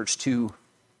the church to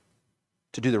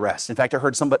do the rest. In fact, I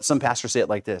heard some pastor say it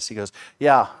like this. He goes,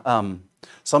 yeah,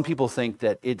 some people think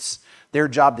that it's their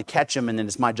job to catch them and then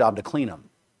it's my job to clean them.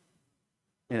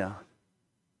 You know.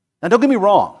 Now, don't get me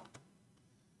wrong.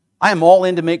 I am all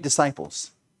in to make disciples.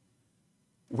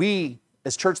 We,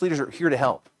 as church leaders, are here to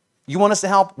help. You want us to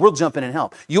help? We'll jump in and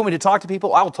help. You want me to talk to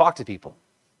people? I'll talk to people.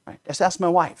 Right? Just ask my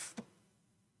wife.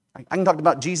 Right? I can talk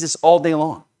about Jesus all day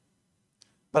long.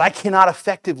 But I cannot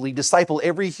effectively disciple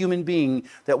every human being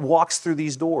that walks through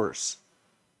these doors.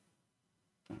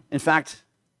 In fact,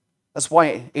 that's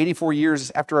why 84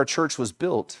 years after our church was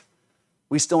built,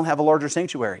 we still don't have a larger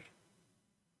sanctuary.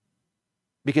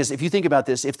 Because if you think about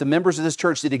this, if the members of this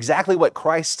church did exactly what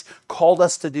Christ called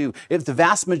us to do, if the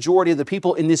vast majority of the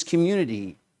people in this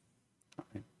community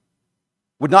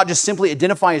would not just simply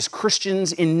identify as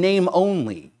Christians in name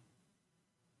only,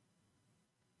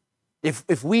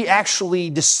 if we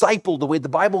actually discipled the way the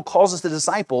Bible calls us to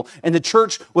disciple, and the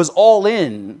church was all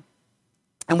in,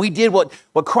 and we did what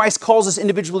Christ calls us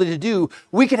individually to do,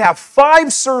 we could have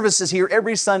 5 services here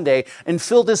every Sunday and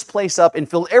fill this place up and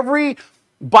fill every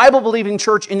Bible-believing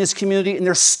church in this community, and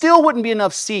there still wouldn't be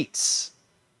enough seats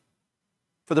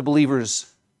for the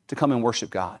believers to come and worship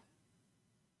God.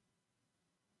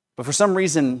 But for some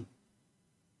reason,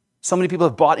 so many people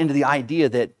have bought into the idea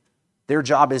that their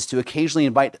job is to occasionally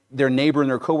invite their neighbor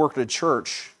and their coworker to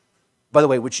church, by the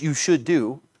way, which you should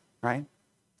do, right?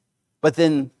 But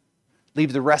then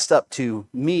leave the rest up to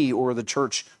me or the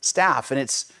church staff, and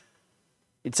it's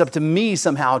up to me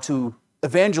somehow to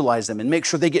evangelize them and make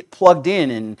sure they get plugged in,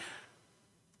 and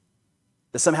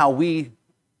that somehow we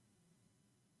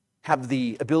have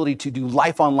the ability to do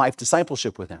life-on-life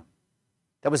discipleship with them.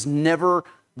 That was never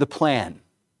the plan.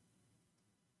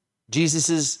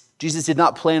 Jesus did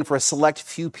not plan for a select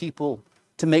few people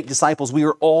to make disciples. We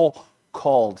are all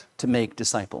called to make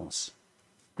disciples.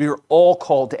 We are all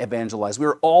called to evangelize. We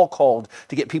are all called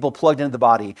to get people plugged into the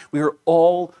body. We are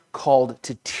all called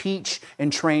to teach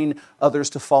and train others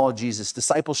to follow Jesus.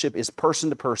 Discipleship is person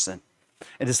to person.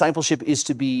 And discipleship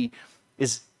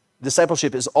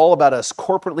is all about us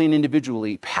corporately and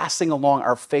individually passing along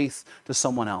our faith to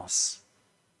someone else.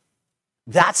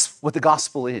 That's what the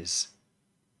gospel is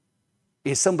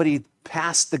somebody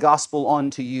passed the gospel on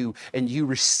to you and you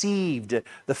received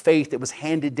the faith that was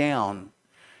handed down.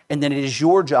 And then it is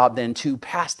your job then to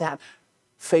pass that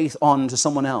faith on to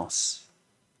someone else.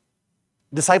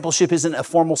 Discipleship isn't a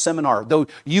formal seminar, though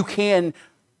you can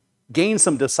gain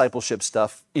some discipleship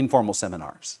stuff in formal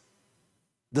seminars.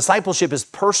 Discipleship is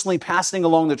personally passing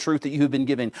along the truth that you have been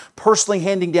given, personally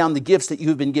handing down the gifts that you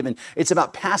have been given. It's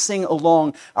about passing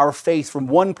along our faith from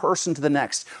one person to the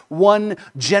next, one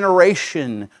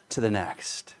generation to the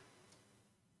next.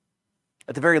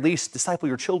 At the very least, disciple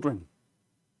your children.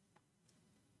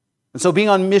 And so being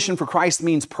on mission for Christ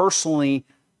means personally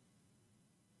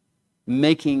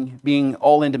being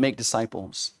all in to make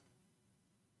disciples.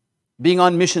 Being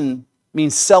on mission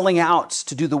means selling out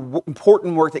to do the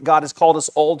important work that God has called us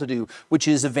all to do, which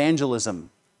is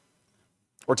evangelism,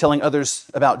 or telling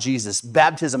others about Jesus.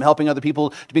 Baptism, helping other people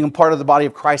to become part of the body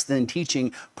of Christ, and then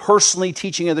teaching, personally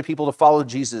teaching other people to follow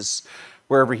Jesus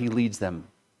wherever he leads them.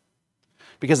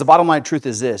 Because the bottom line truth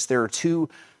is this: there are two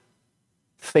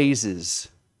phases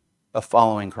of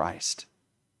following Christ.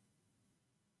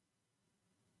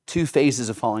 Two phases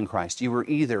of following Christ. You were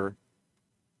either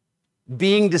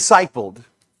being discipled,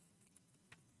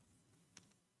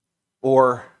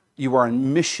 or you are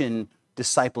on mission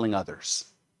discipling others.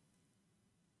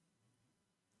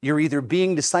 You're either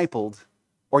being discipled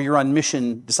or you're on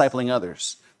mission discipling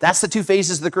others. That's the two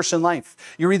phases of the Christian life.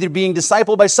 You're either being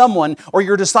discipled by someone or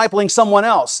you're discipling someone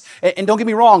else. And don't get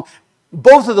me wrong,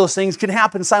 both of those things can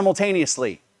happen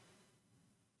simultaneously.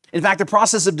 In fact, the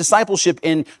process of discipleship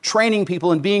and training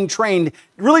people and being trained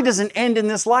really doesn't end in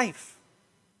this life.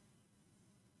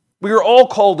 We are all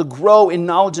called to grow in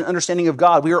knowledge and understanding of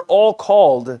God. We are all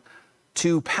called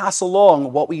to pass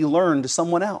along what we learn to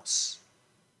someone else.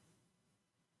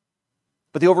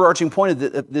 But the overarching point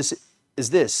of this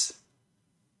is this: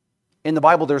 in the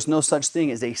Bible, there's no such thing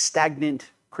as a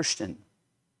stagnant Christian.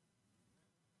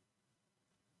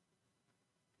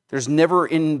 There was never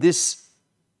this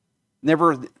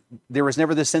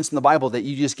sense in the Bible that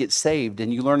you just get saved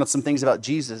and you learn some things about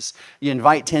Jesus. You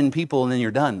invite 10 people and then you're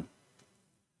done.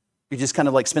 You just kind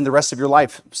of like spend the rest of your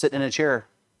life sitting in a chair,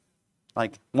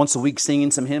 like once a week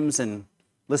singing some hymns and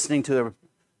listening to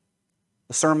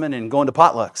a sermon and going to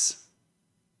potlucks.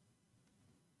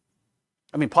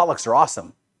 I mean, potlucks are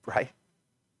awesome, right?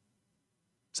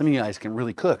 Some of you guys can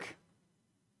really cook.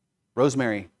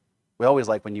 Rosemary, we always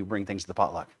like when you bring things to the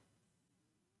potluck.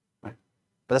 Right?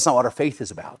 But that's not what our faith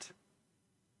is about.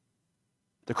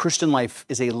 The Christian life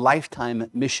is a lifetime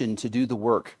mission to do the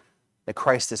work that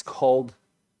Christ has called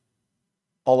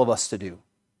all of us to do.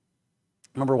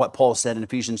 Remember what Paul said in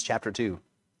Ephesians chapter 2.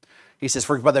 He says,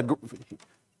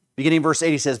 beginning in verse 8,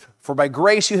 he says, "For by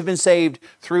grace you have been saved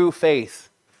through faith."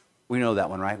 We know that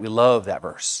one, right? We love that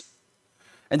verse.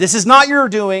 "And this is not your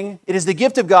doing. It is the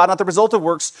gift of God, not the result of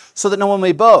works, so that no one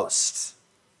may boast."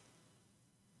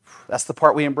 That's the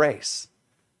part we embrace.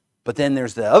 But then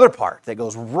there's the other part that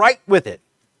goes right with it.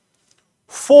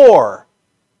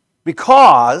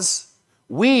 Because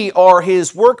we are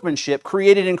his workmanship,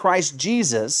 created in Christ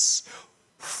Jesus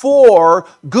for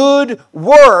good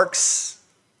works,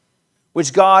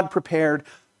 which God prepared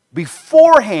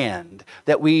beforehand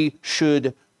that we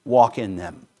should walk in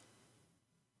them.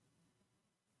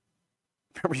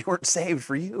 Remember, you weren't saved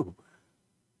for you.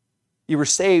 You were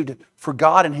saved for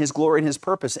God and his glory and his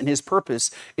purpose. And his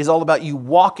purpose is all about you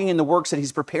walking in the works that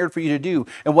he's prepared for you to do.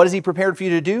 And what has he prepared for you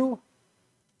to do?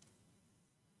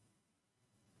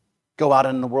 Go out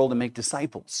in the world and make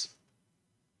disciples.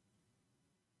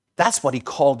 That's what he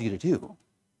called you to do.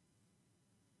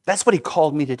 That's what he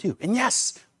called me to do. And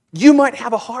yes, you might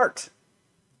have a heart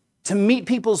to meet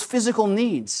people's physical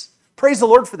needs. Praise the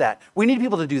Lord for that. We need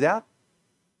people to do that.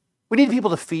 We need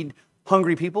people to feed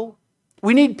hungry people.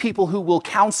 We need people who will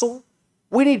counsel.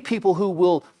 We need people who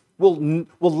will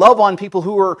love on people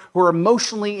who are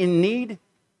emotionally in need.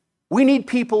 We need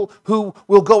people who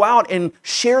will go out and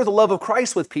share the love of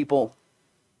Christ with people.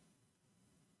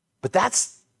 But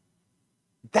that's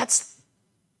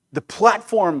the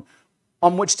platform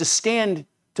on which to stand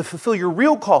to fulfill your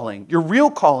real calling. Your real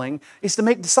calling is to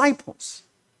make disciples.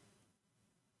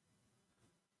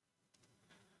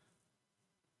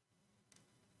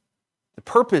 The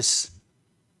purpose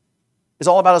is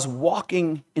all about us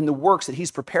walking in the works that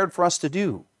he's prepared for us to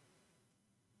do.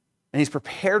 And he's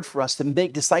prepared for us to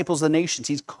make disciples of the nations.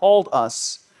 He's called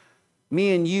us,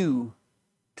 me and you,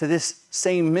 to this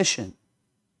same mission.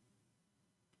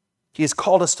 He has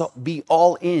called us to be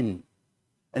all in.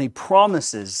 And he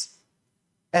promises,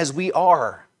 as we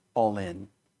are all in,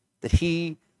 that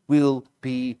he will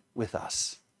be with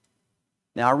us.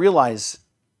 Now, I realize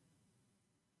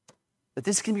that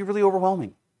this can be really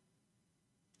overwhelming,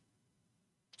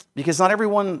 because not every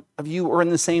one of you are in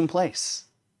the same place.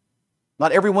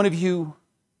 Not every one of you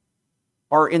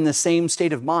are in the same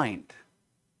state of mind.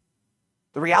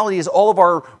 The reality is all of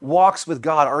our walks with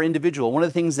God are individual. One of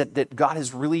the things that God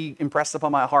has really impressed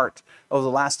upon my heart over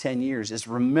the last 10 years is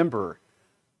remember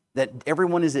that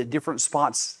everyone is at different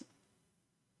spots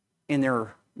in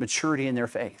their maturity in their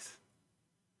faith.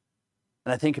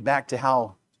 And I think back to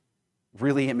how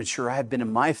really immature I have been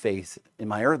in my faith in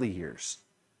my early years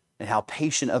and how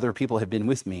patient other people have been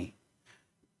with me.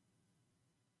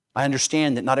 I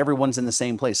understand that not everyone's in the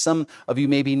same place. Some of you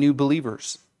may be new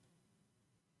believers.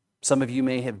 Some of you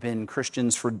may have been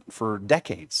Christians for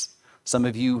decades. Some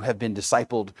of you have been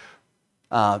discipled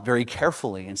very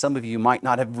carefully, and some of you might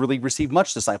not have really received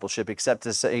much discipleship except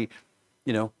to say,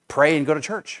 pray and go to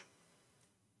church.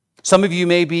 Some of you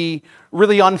may be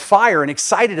really on fire and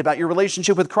excited about your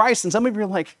relationship with Christ, and some of you are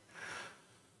like,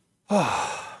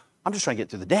 I'm just trying to get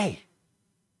through the day.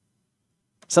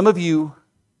 Some of you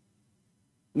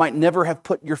might never have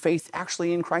put your faith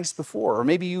actually in Christ before, or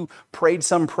maybe you prayed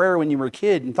some prayer when you were a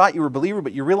kid and thought you were a believer,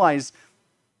 but you realized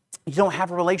you don't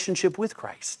have a relationship with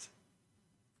Christ.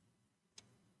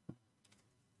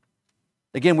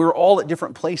 Again, we're all at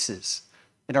different places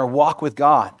in our walk with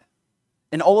God.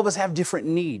 And all of us have different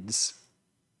needs.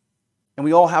 And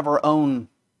we all have our own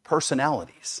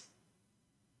personalities.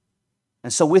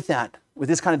 And so with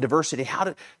this kind of diversity, how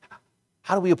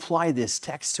do we apply this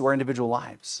text to our individual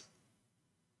lives?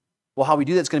 Well, how we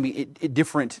do that's going to be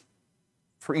different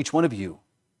for each one of you.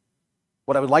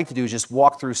 What I would like to do is just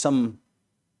walk through some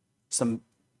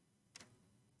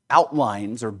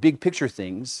outlines or big picture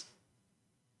things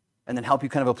and then help you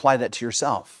kind of apply that to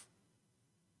yourself.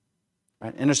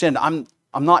 Right? Understand, I'm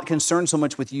not concerned so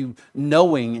much with you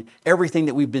knowing everything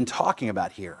that we've been talking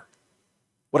about here.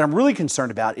 What I'm really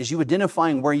concerned about is you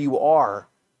identifying where you are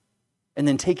and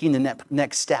then taking the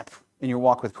next step in your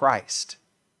walk with Christ.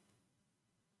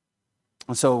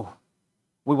 And so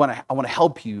I want to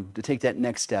help you to take that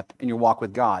next step in your walk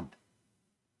with God.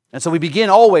 And so we begin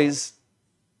always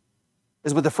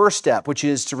is with the first step, which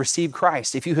is to receive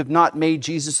Christ. If you have not made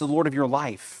Jesus the Lord of your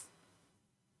life,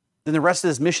 then the rest of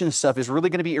this mission stuff is really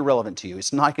going to be irrelevant to you.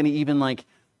 It's not going to even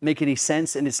make any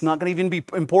sense, and it's not going to even be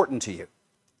important to you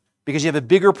because you have a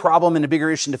bigger problem and a bigger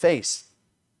issue to face.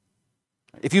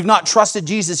 If you've not trusted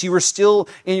Jesus, you are still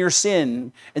in your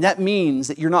sin, and that means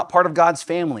that you're not part of God's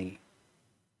family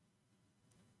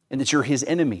and that you're His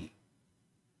enemy.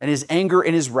 And His anger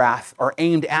and His wrath are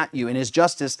aimed at you, and His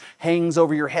justice hangs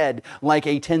over your head like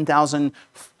a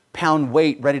 10,000-pound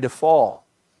weight ready to fall.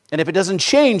 And if it doesn't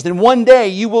change, then one day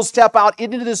you will step out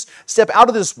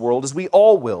of this world, as we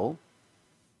all will,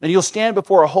 and you'll stand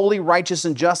before a holy, righteous,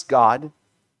 and just God,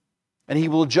 and He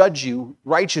will judge you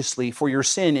righteously for your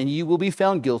sin, and you will be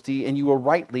found guilty, and you will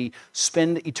rightly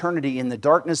spend eternity in the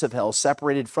darkness of hell,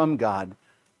 separated from God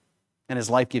and His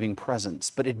life-giving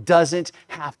presence. But it doesn't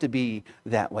have to be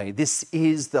that way. This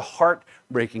is the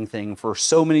heartbreaking thing for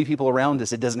so many people around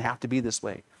us. It doesn't have to be this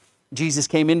way. Jesus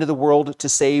came into the world to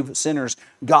save sinners.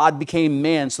 God became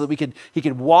man so that He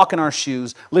could walk in our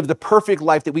shoes, live the perfect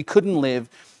life that we couldn't live,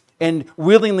 and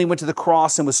willingly went to the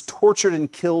cross and was tortured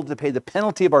and killed to pay the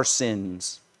penalty of our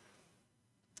sins.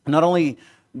 Not only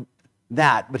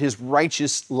that, but His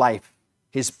righteous life,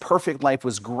 His perfect life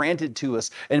was granted to us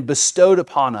and bestowed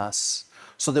upon us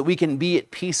so that we can be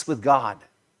at peace with God,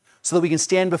 so that we can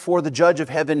stand before the judge of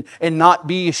heaven and not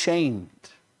be ashamed.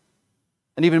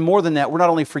 And even more than that, we're not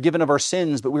only forgiven of our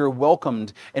sins, but we are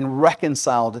welcomed and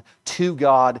reconciled to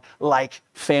God like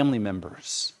family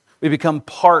members. We become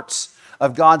parts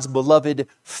of God's beloved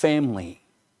family.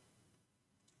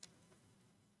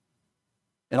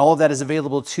 And all of that is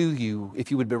available to you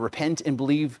if you would repent and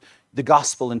believe the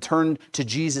gospel and turn to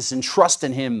Jesus and trust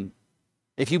in Him.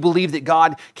 If you believe that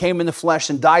God came in the flesh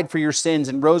and died for your sins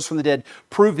and rose from the dead,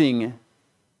 proving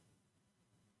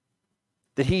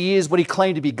that He is what He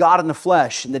claimed to be, God in the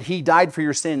flesh, and that He died for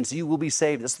your sins, you will be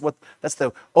saved. That's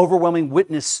the overwhelming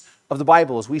witness of the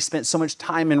Bible. As we spent so much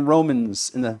time in Romans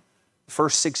in the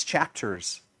first 6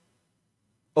 chapters,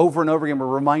 over and over again, we're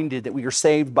reminded that we are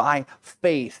saved by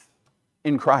faith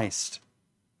in Christ.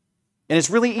 And it's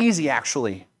really easy,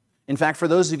 actually. In fact, for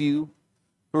those of you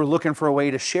who are looking for a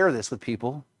way to share this with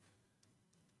people,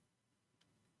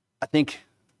 I think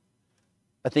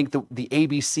the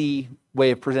ABC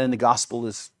way of presenting the gospel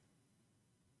is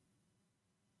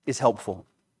helpful.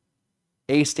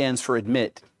 A stands for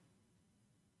admit.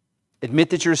 Admit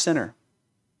that you're a sinner.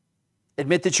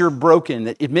 Admit that you're broken.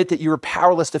 Admit that you're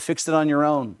powerless to fix it on your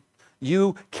own.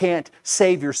 You can't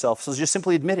save yourself, so just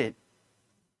simply admit it.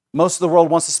 Most of the world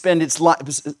wants to spend its life,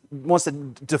 wants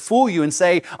to fool you and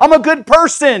say, I'm a good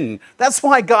person. That's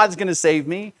why God's going to save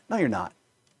me. No, you're not.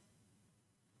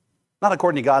 Not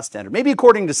according to God's standard. Maybe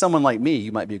according to someone like me,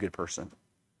 you might be a good person.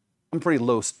 I'm a pretty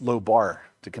low bar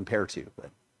to compare to. But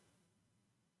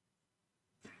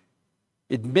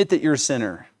admit that you're a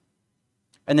sinner.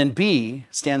 And then B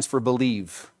stands for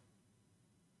believe.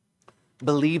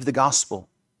 Believe the gospel.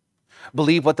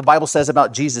 Believe what the Bible says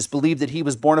about Jesus. Believe that he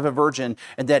was born of a virgin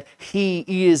and that he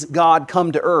is God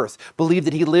come to earth. Believe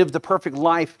that he lived the perfect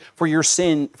life for your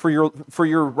sin, for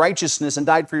your righteousness, and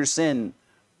died for your sin.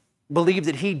 Believe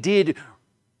that he did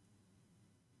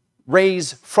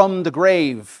raise from the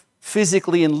grave,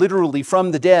 physically and literally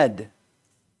from the dead.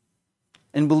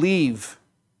 And believe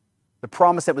the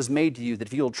promise that was made to you that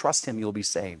if you'll trust him, you'll be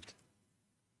saved.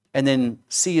 And then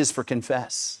C is for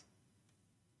confess.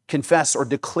 Confess or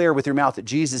declare with your mouth that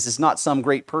Jesus is not some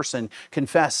great person.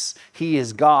 Confess he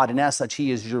is God, and as such,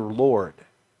 he is your Lord,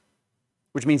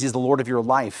 which means he's the Lord of your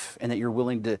life, and that you're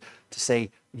willing to say,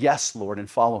 yes, Lord, and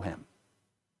follow him.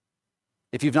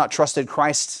 If you've not trusted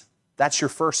Christ, that's your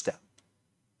first step.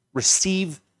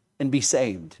 Receive and be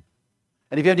saved.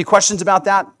 And if you have any questions about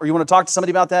that, or you want to talk to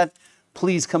somebody about that,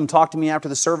 please come talk to me after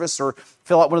the service, or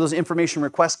fill out one of those information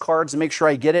request cards and make sure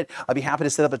I get it. I'll be happy to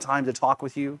set up a time to talk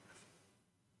with you.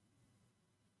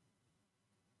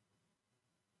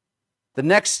 The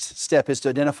next step is to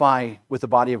identify with the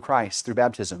body of Christ through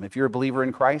baptism. If you're a believer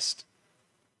in Christ,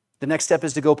 the next step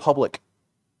is to go public.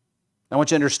 I want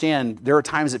you to understand there are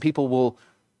times that people will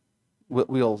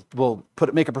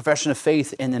make a profession of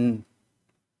faith and then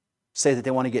say that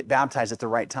they want to get baptized at the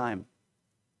right time.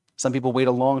 Some people wait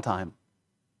a long time.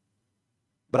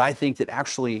 But I think that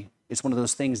actually it's one of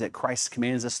those things that Christ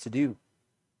commands us to do.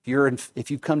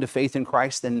 If you've come to faith in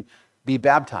Christ, then be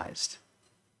baptized.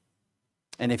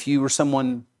 And if you are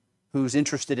someone who's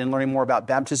interested in learning more about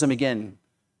baptism, again,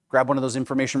 grab one of those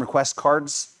information request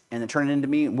cards and then turn it into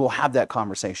me, and we'll have that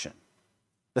conversation.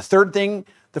 The third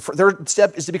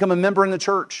step is to become a member in the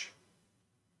church.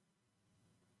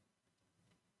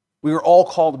 We are all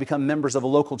called to become members of a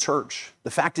local church.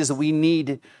 The fact is that we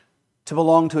need to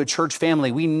belong to a church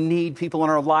family. We need people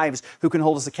in our lives who can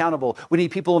hold us accountable. We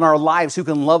need people in our lives who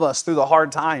can love us through the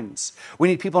hard times. We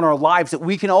need people in our lives that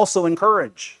we can also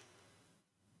encourage.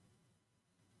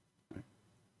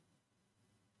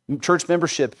 Church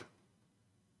membership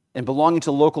and belonging to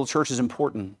a local church is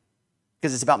important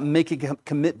because it's about making a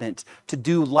commitment to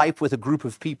do life with a group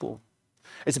of people.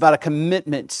 It's about a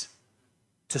commitment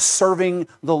to serving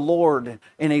the Lord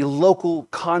in a local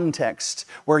context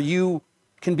where you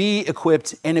can be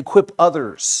equipped and equip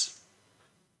others.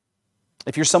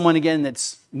 If you're someone, again,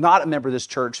 that's not a member of this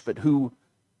church, but who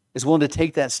is willing to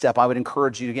take that step, I would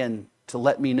encourage you, again, to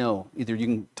let me know. Either you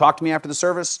can talk to me after the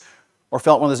service or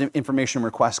fill out one of those information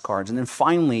request cards. And then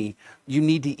finally, you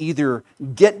need to either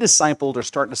get discipled or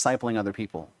start discipling other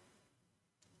people.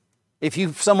 If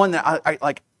you're someone that I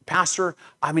like, Pastor,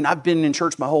 I've been in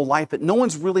church my whole life, but no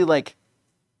one's really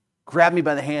grabbed me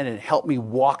by the hand and helped me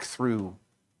walk through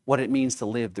what it means to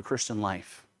live the Christian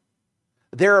life.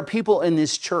 There are people in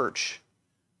this church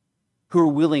who are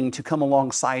willing to come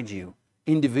alongside you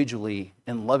individually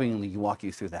and lovingly walk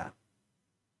you through that.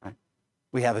 Right?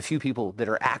 We have a few people that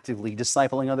are actively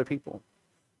discipling other people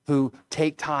who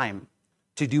take time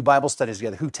to do Bible studies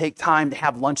together, who take time to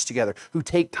have lunch together, who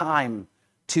take time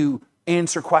to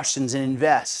answer questions and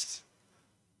invest.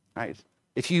 Right?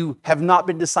 If you have not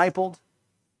been discipled,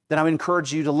 then I would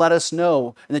encourage you to let us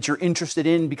know and that you're interested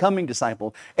in becoming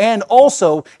discipled. And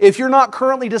also, if you're not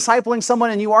currently discipling someone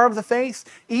and you are of the faith,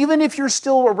 even if you're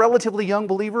still a relatively young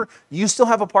believer, you still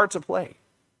have a part to play.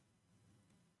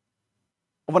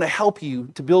 I want to help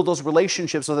you to build those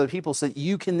relationships with other people so that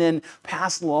you can then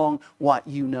pass along what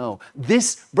you know.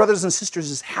 This, brothers and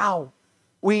sisters, is how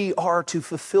we are to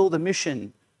fulfill the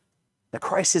mission that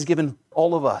Christ has given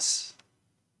all of us.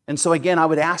 And so again, I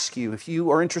would ask you, if you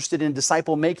are interested in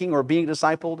disciple making or being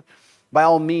discipled, by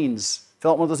all means,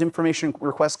 fill out one of those information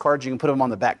request cards. You can put them on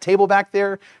the back table back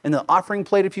there in the offering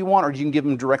plate if you want, or you can give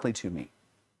them directly to me.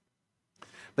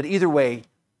 But either way,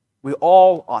 we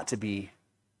all ought to be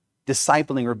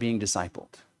discipling or being discipled.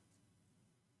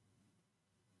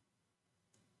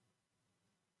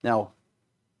 Now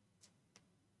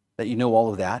that you know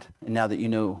all of that, and now that you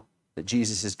know that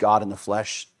Jesus is God in the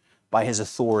flesh by his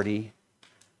authority,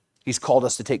 he's called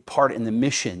us to take part in the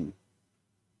mission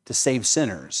to save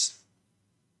sinners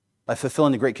by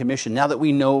fulfilling the Great Commission. Now that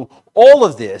we know all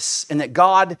of this and that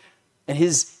God and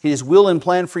his will and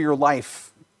plan for your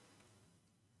life,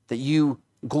 that you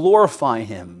glorify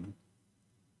him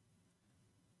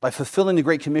by fulfilling the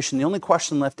Great Commission, the only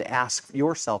question left to ask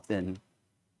yourself then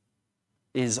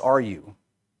is, are you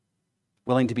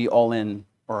willing to be all in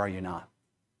or are you not?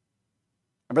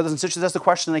 My brothers and sisters, that's the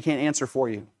question I can't answer for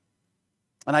you.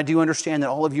 And I do understand that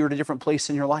all of you are at a different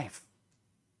place in your life.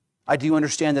 I do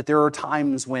understand that there are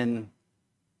times when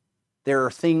there are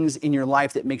things in your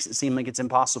life that makes it seem like it's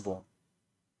impossible.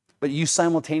 But you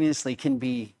simultaneously can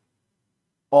be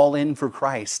all in for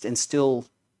Christ and still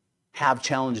have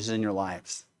challenges in your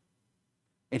lives.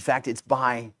 In fact, it's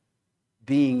by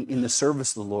being in the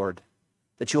service of the Lord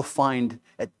that you'll find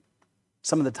at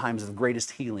some of the times of the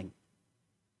greatest healing.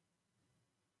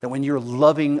 That when you're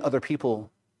loving other people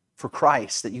for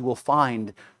Christ, that you will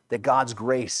find that God's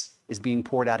grace is being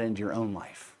poured out into your own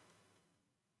life.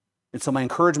 And so my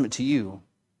encouragement to you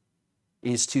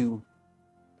is to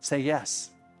say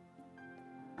yes.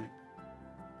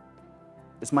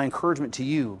 It's my encouragement to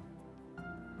you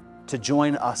to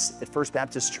join us at First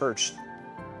Baptist Church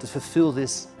to fulfill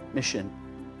this mission.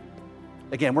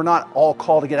 Again, we're not all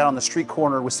called to get out on the street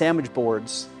corner with sandwich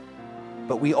boards,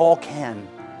 but we all can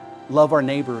love our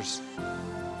neighbors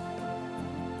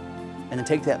and then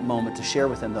take that moment to share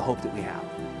with them the hope that we have.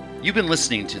 You've been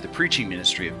listening to the preaching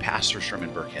ministry of Pastor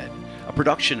Sherman Burkhead, a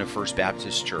production of First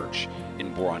Baptist Church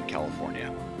in Boron,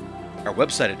 California. Our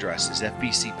website address is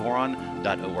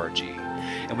fbcboron.org.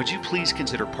 And would you please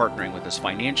consider partnering with us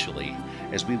financially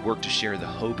as we work to share the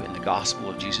hope and the gospel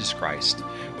of Jesus Christ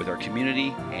with our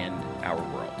community and our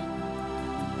world.